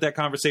see what that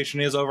conversation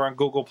is over on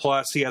Google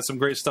Plus. He has some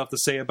great stuff to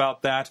say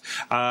about that.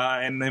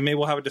 And then maybe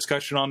we'll have a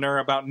discussion on there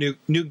about Newt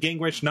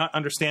Gingrich not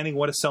understanding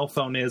what a cell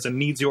phone is and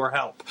needs your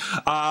help.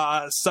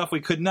 Stuff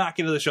we could not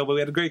get to the show, but we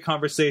had great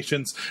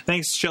conversations.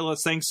 Thanks,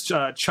 Chillis. Thanks,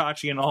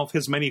 Chachi, and all of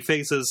his many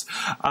faces.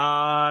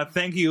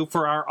 Thank you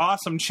for our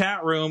awesome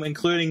chat room,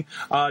 including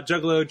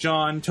Juggalo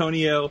John,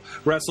 Tonio,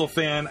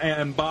 WrestleFan,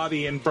 and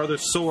Bobby, and Brother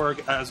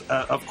Sorg, as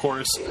of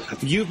course.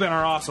 You've been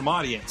our awesome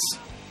audience.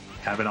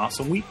 Have an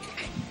awesome week.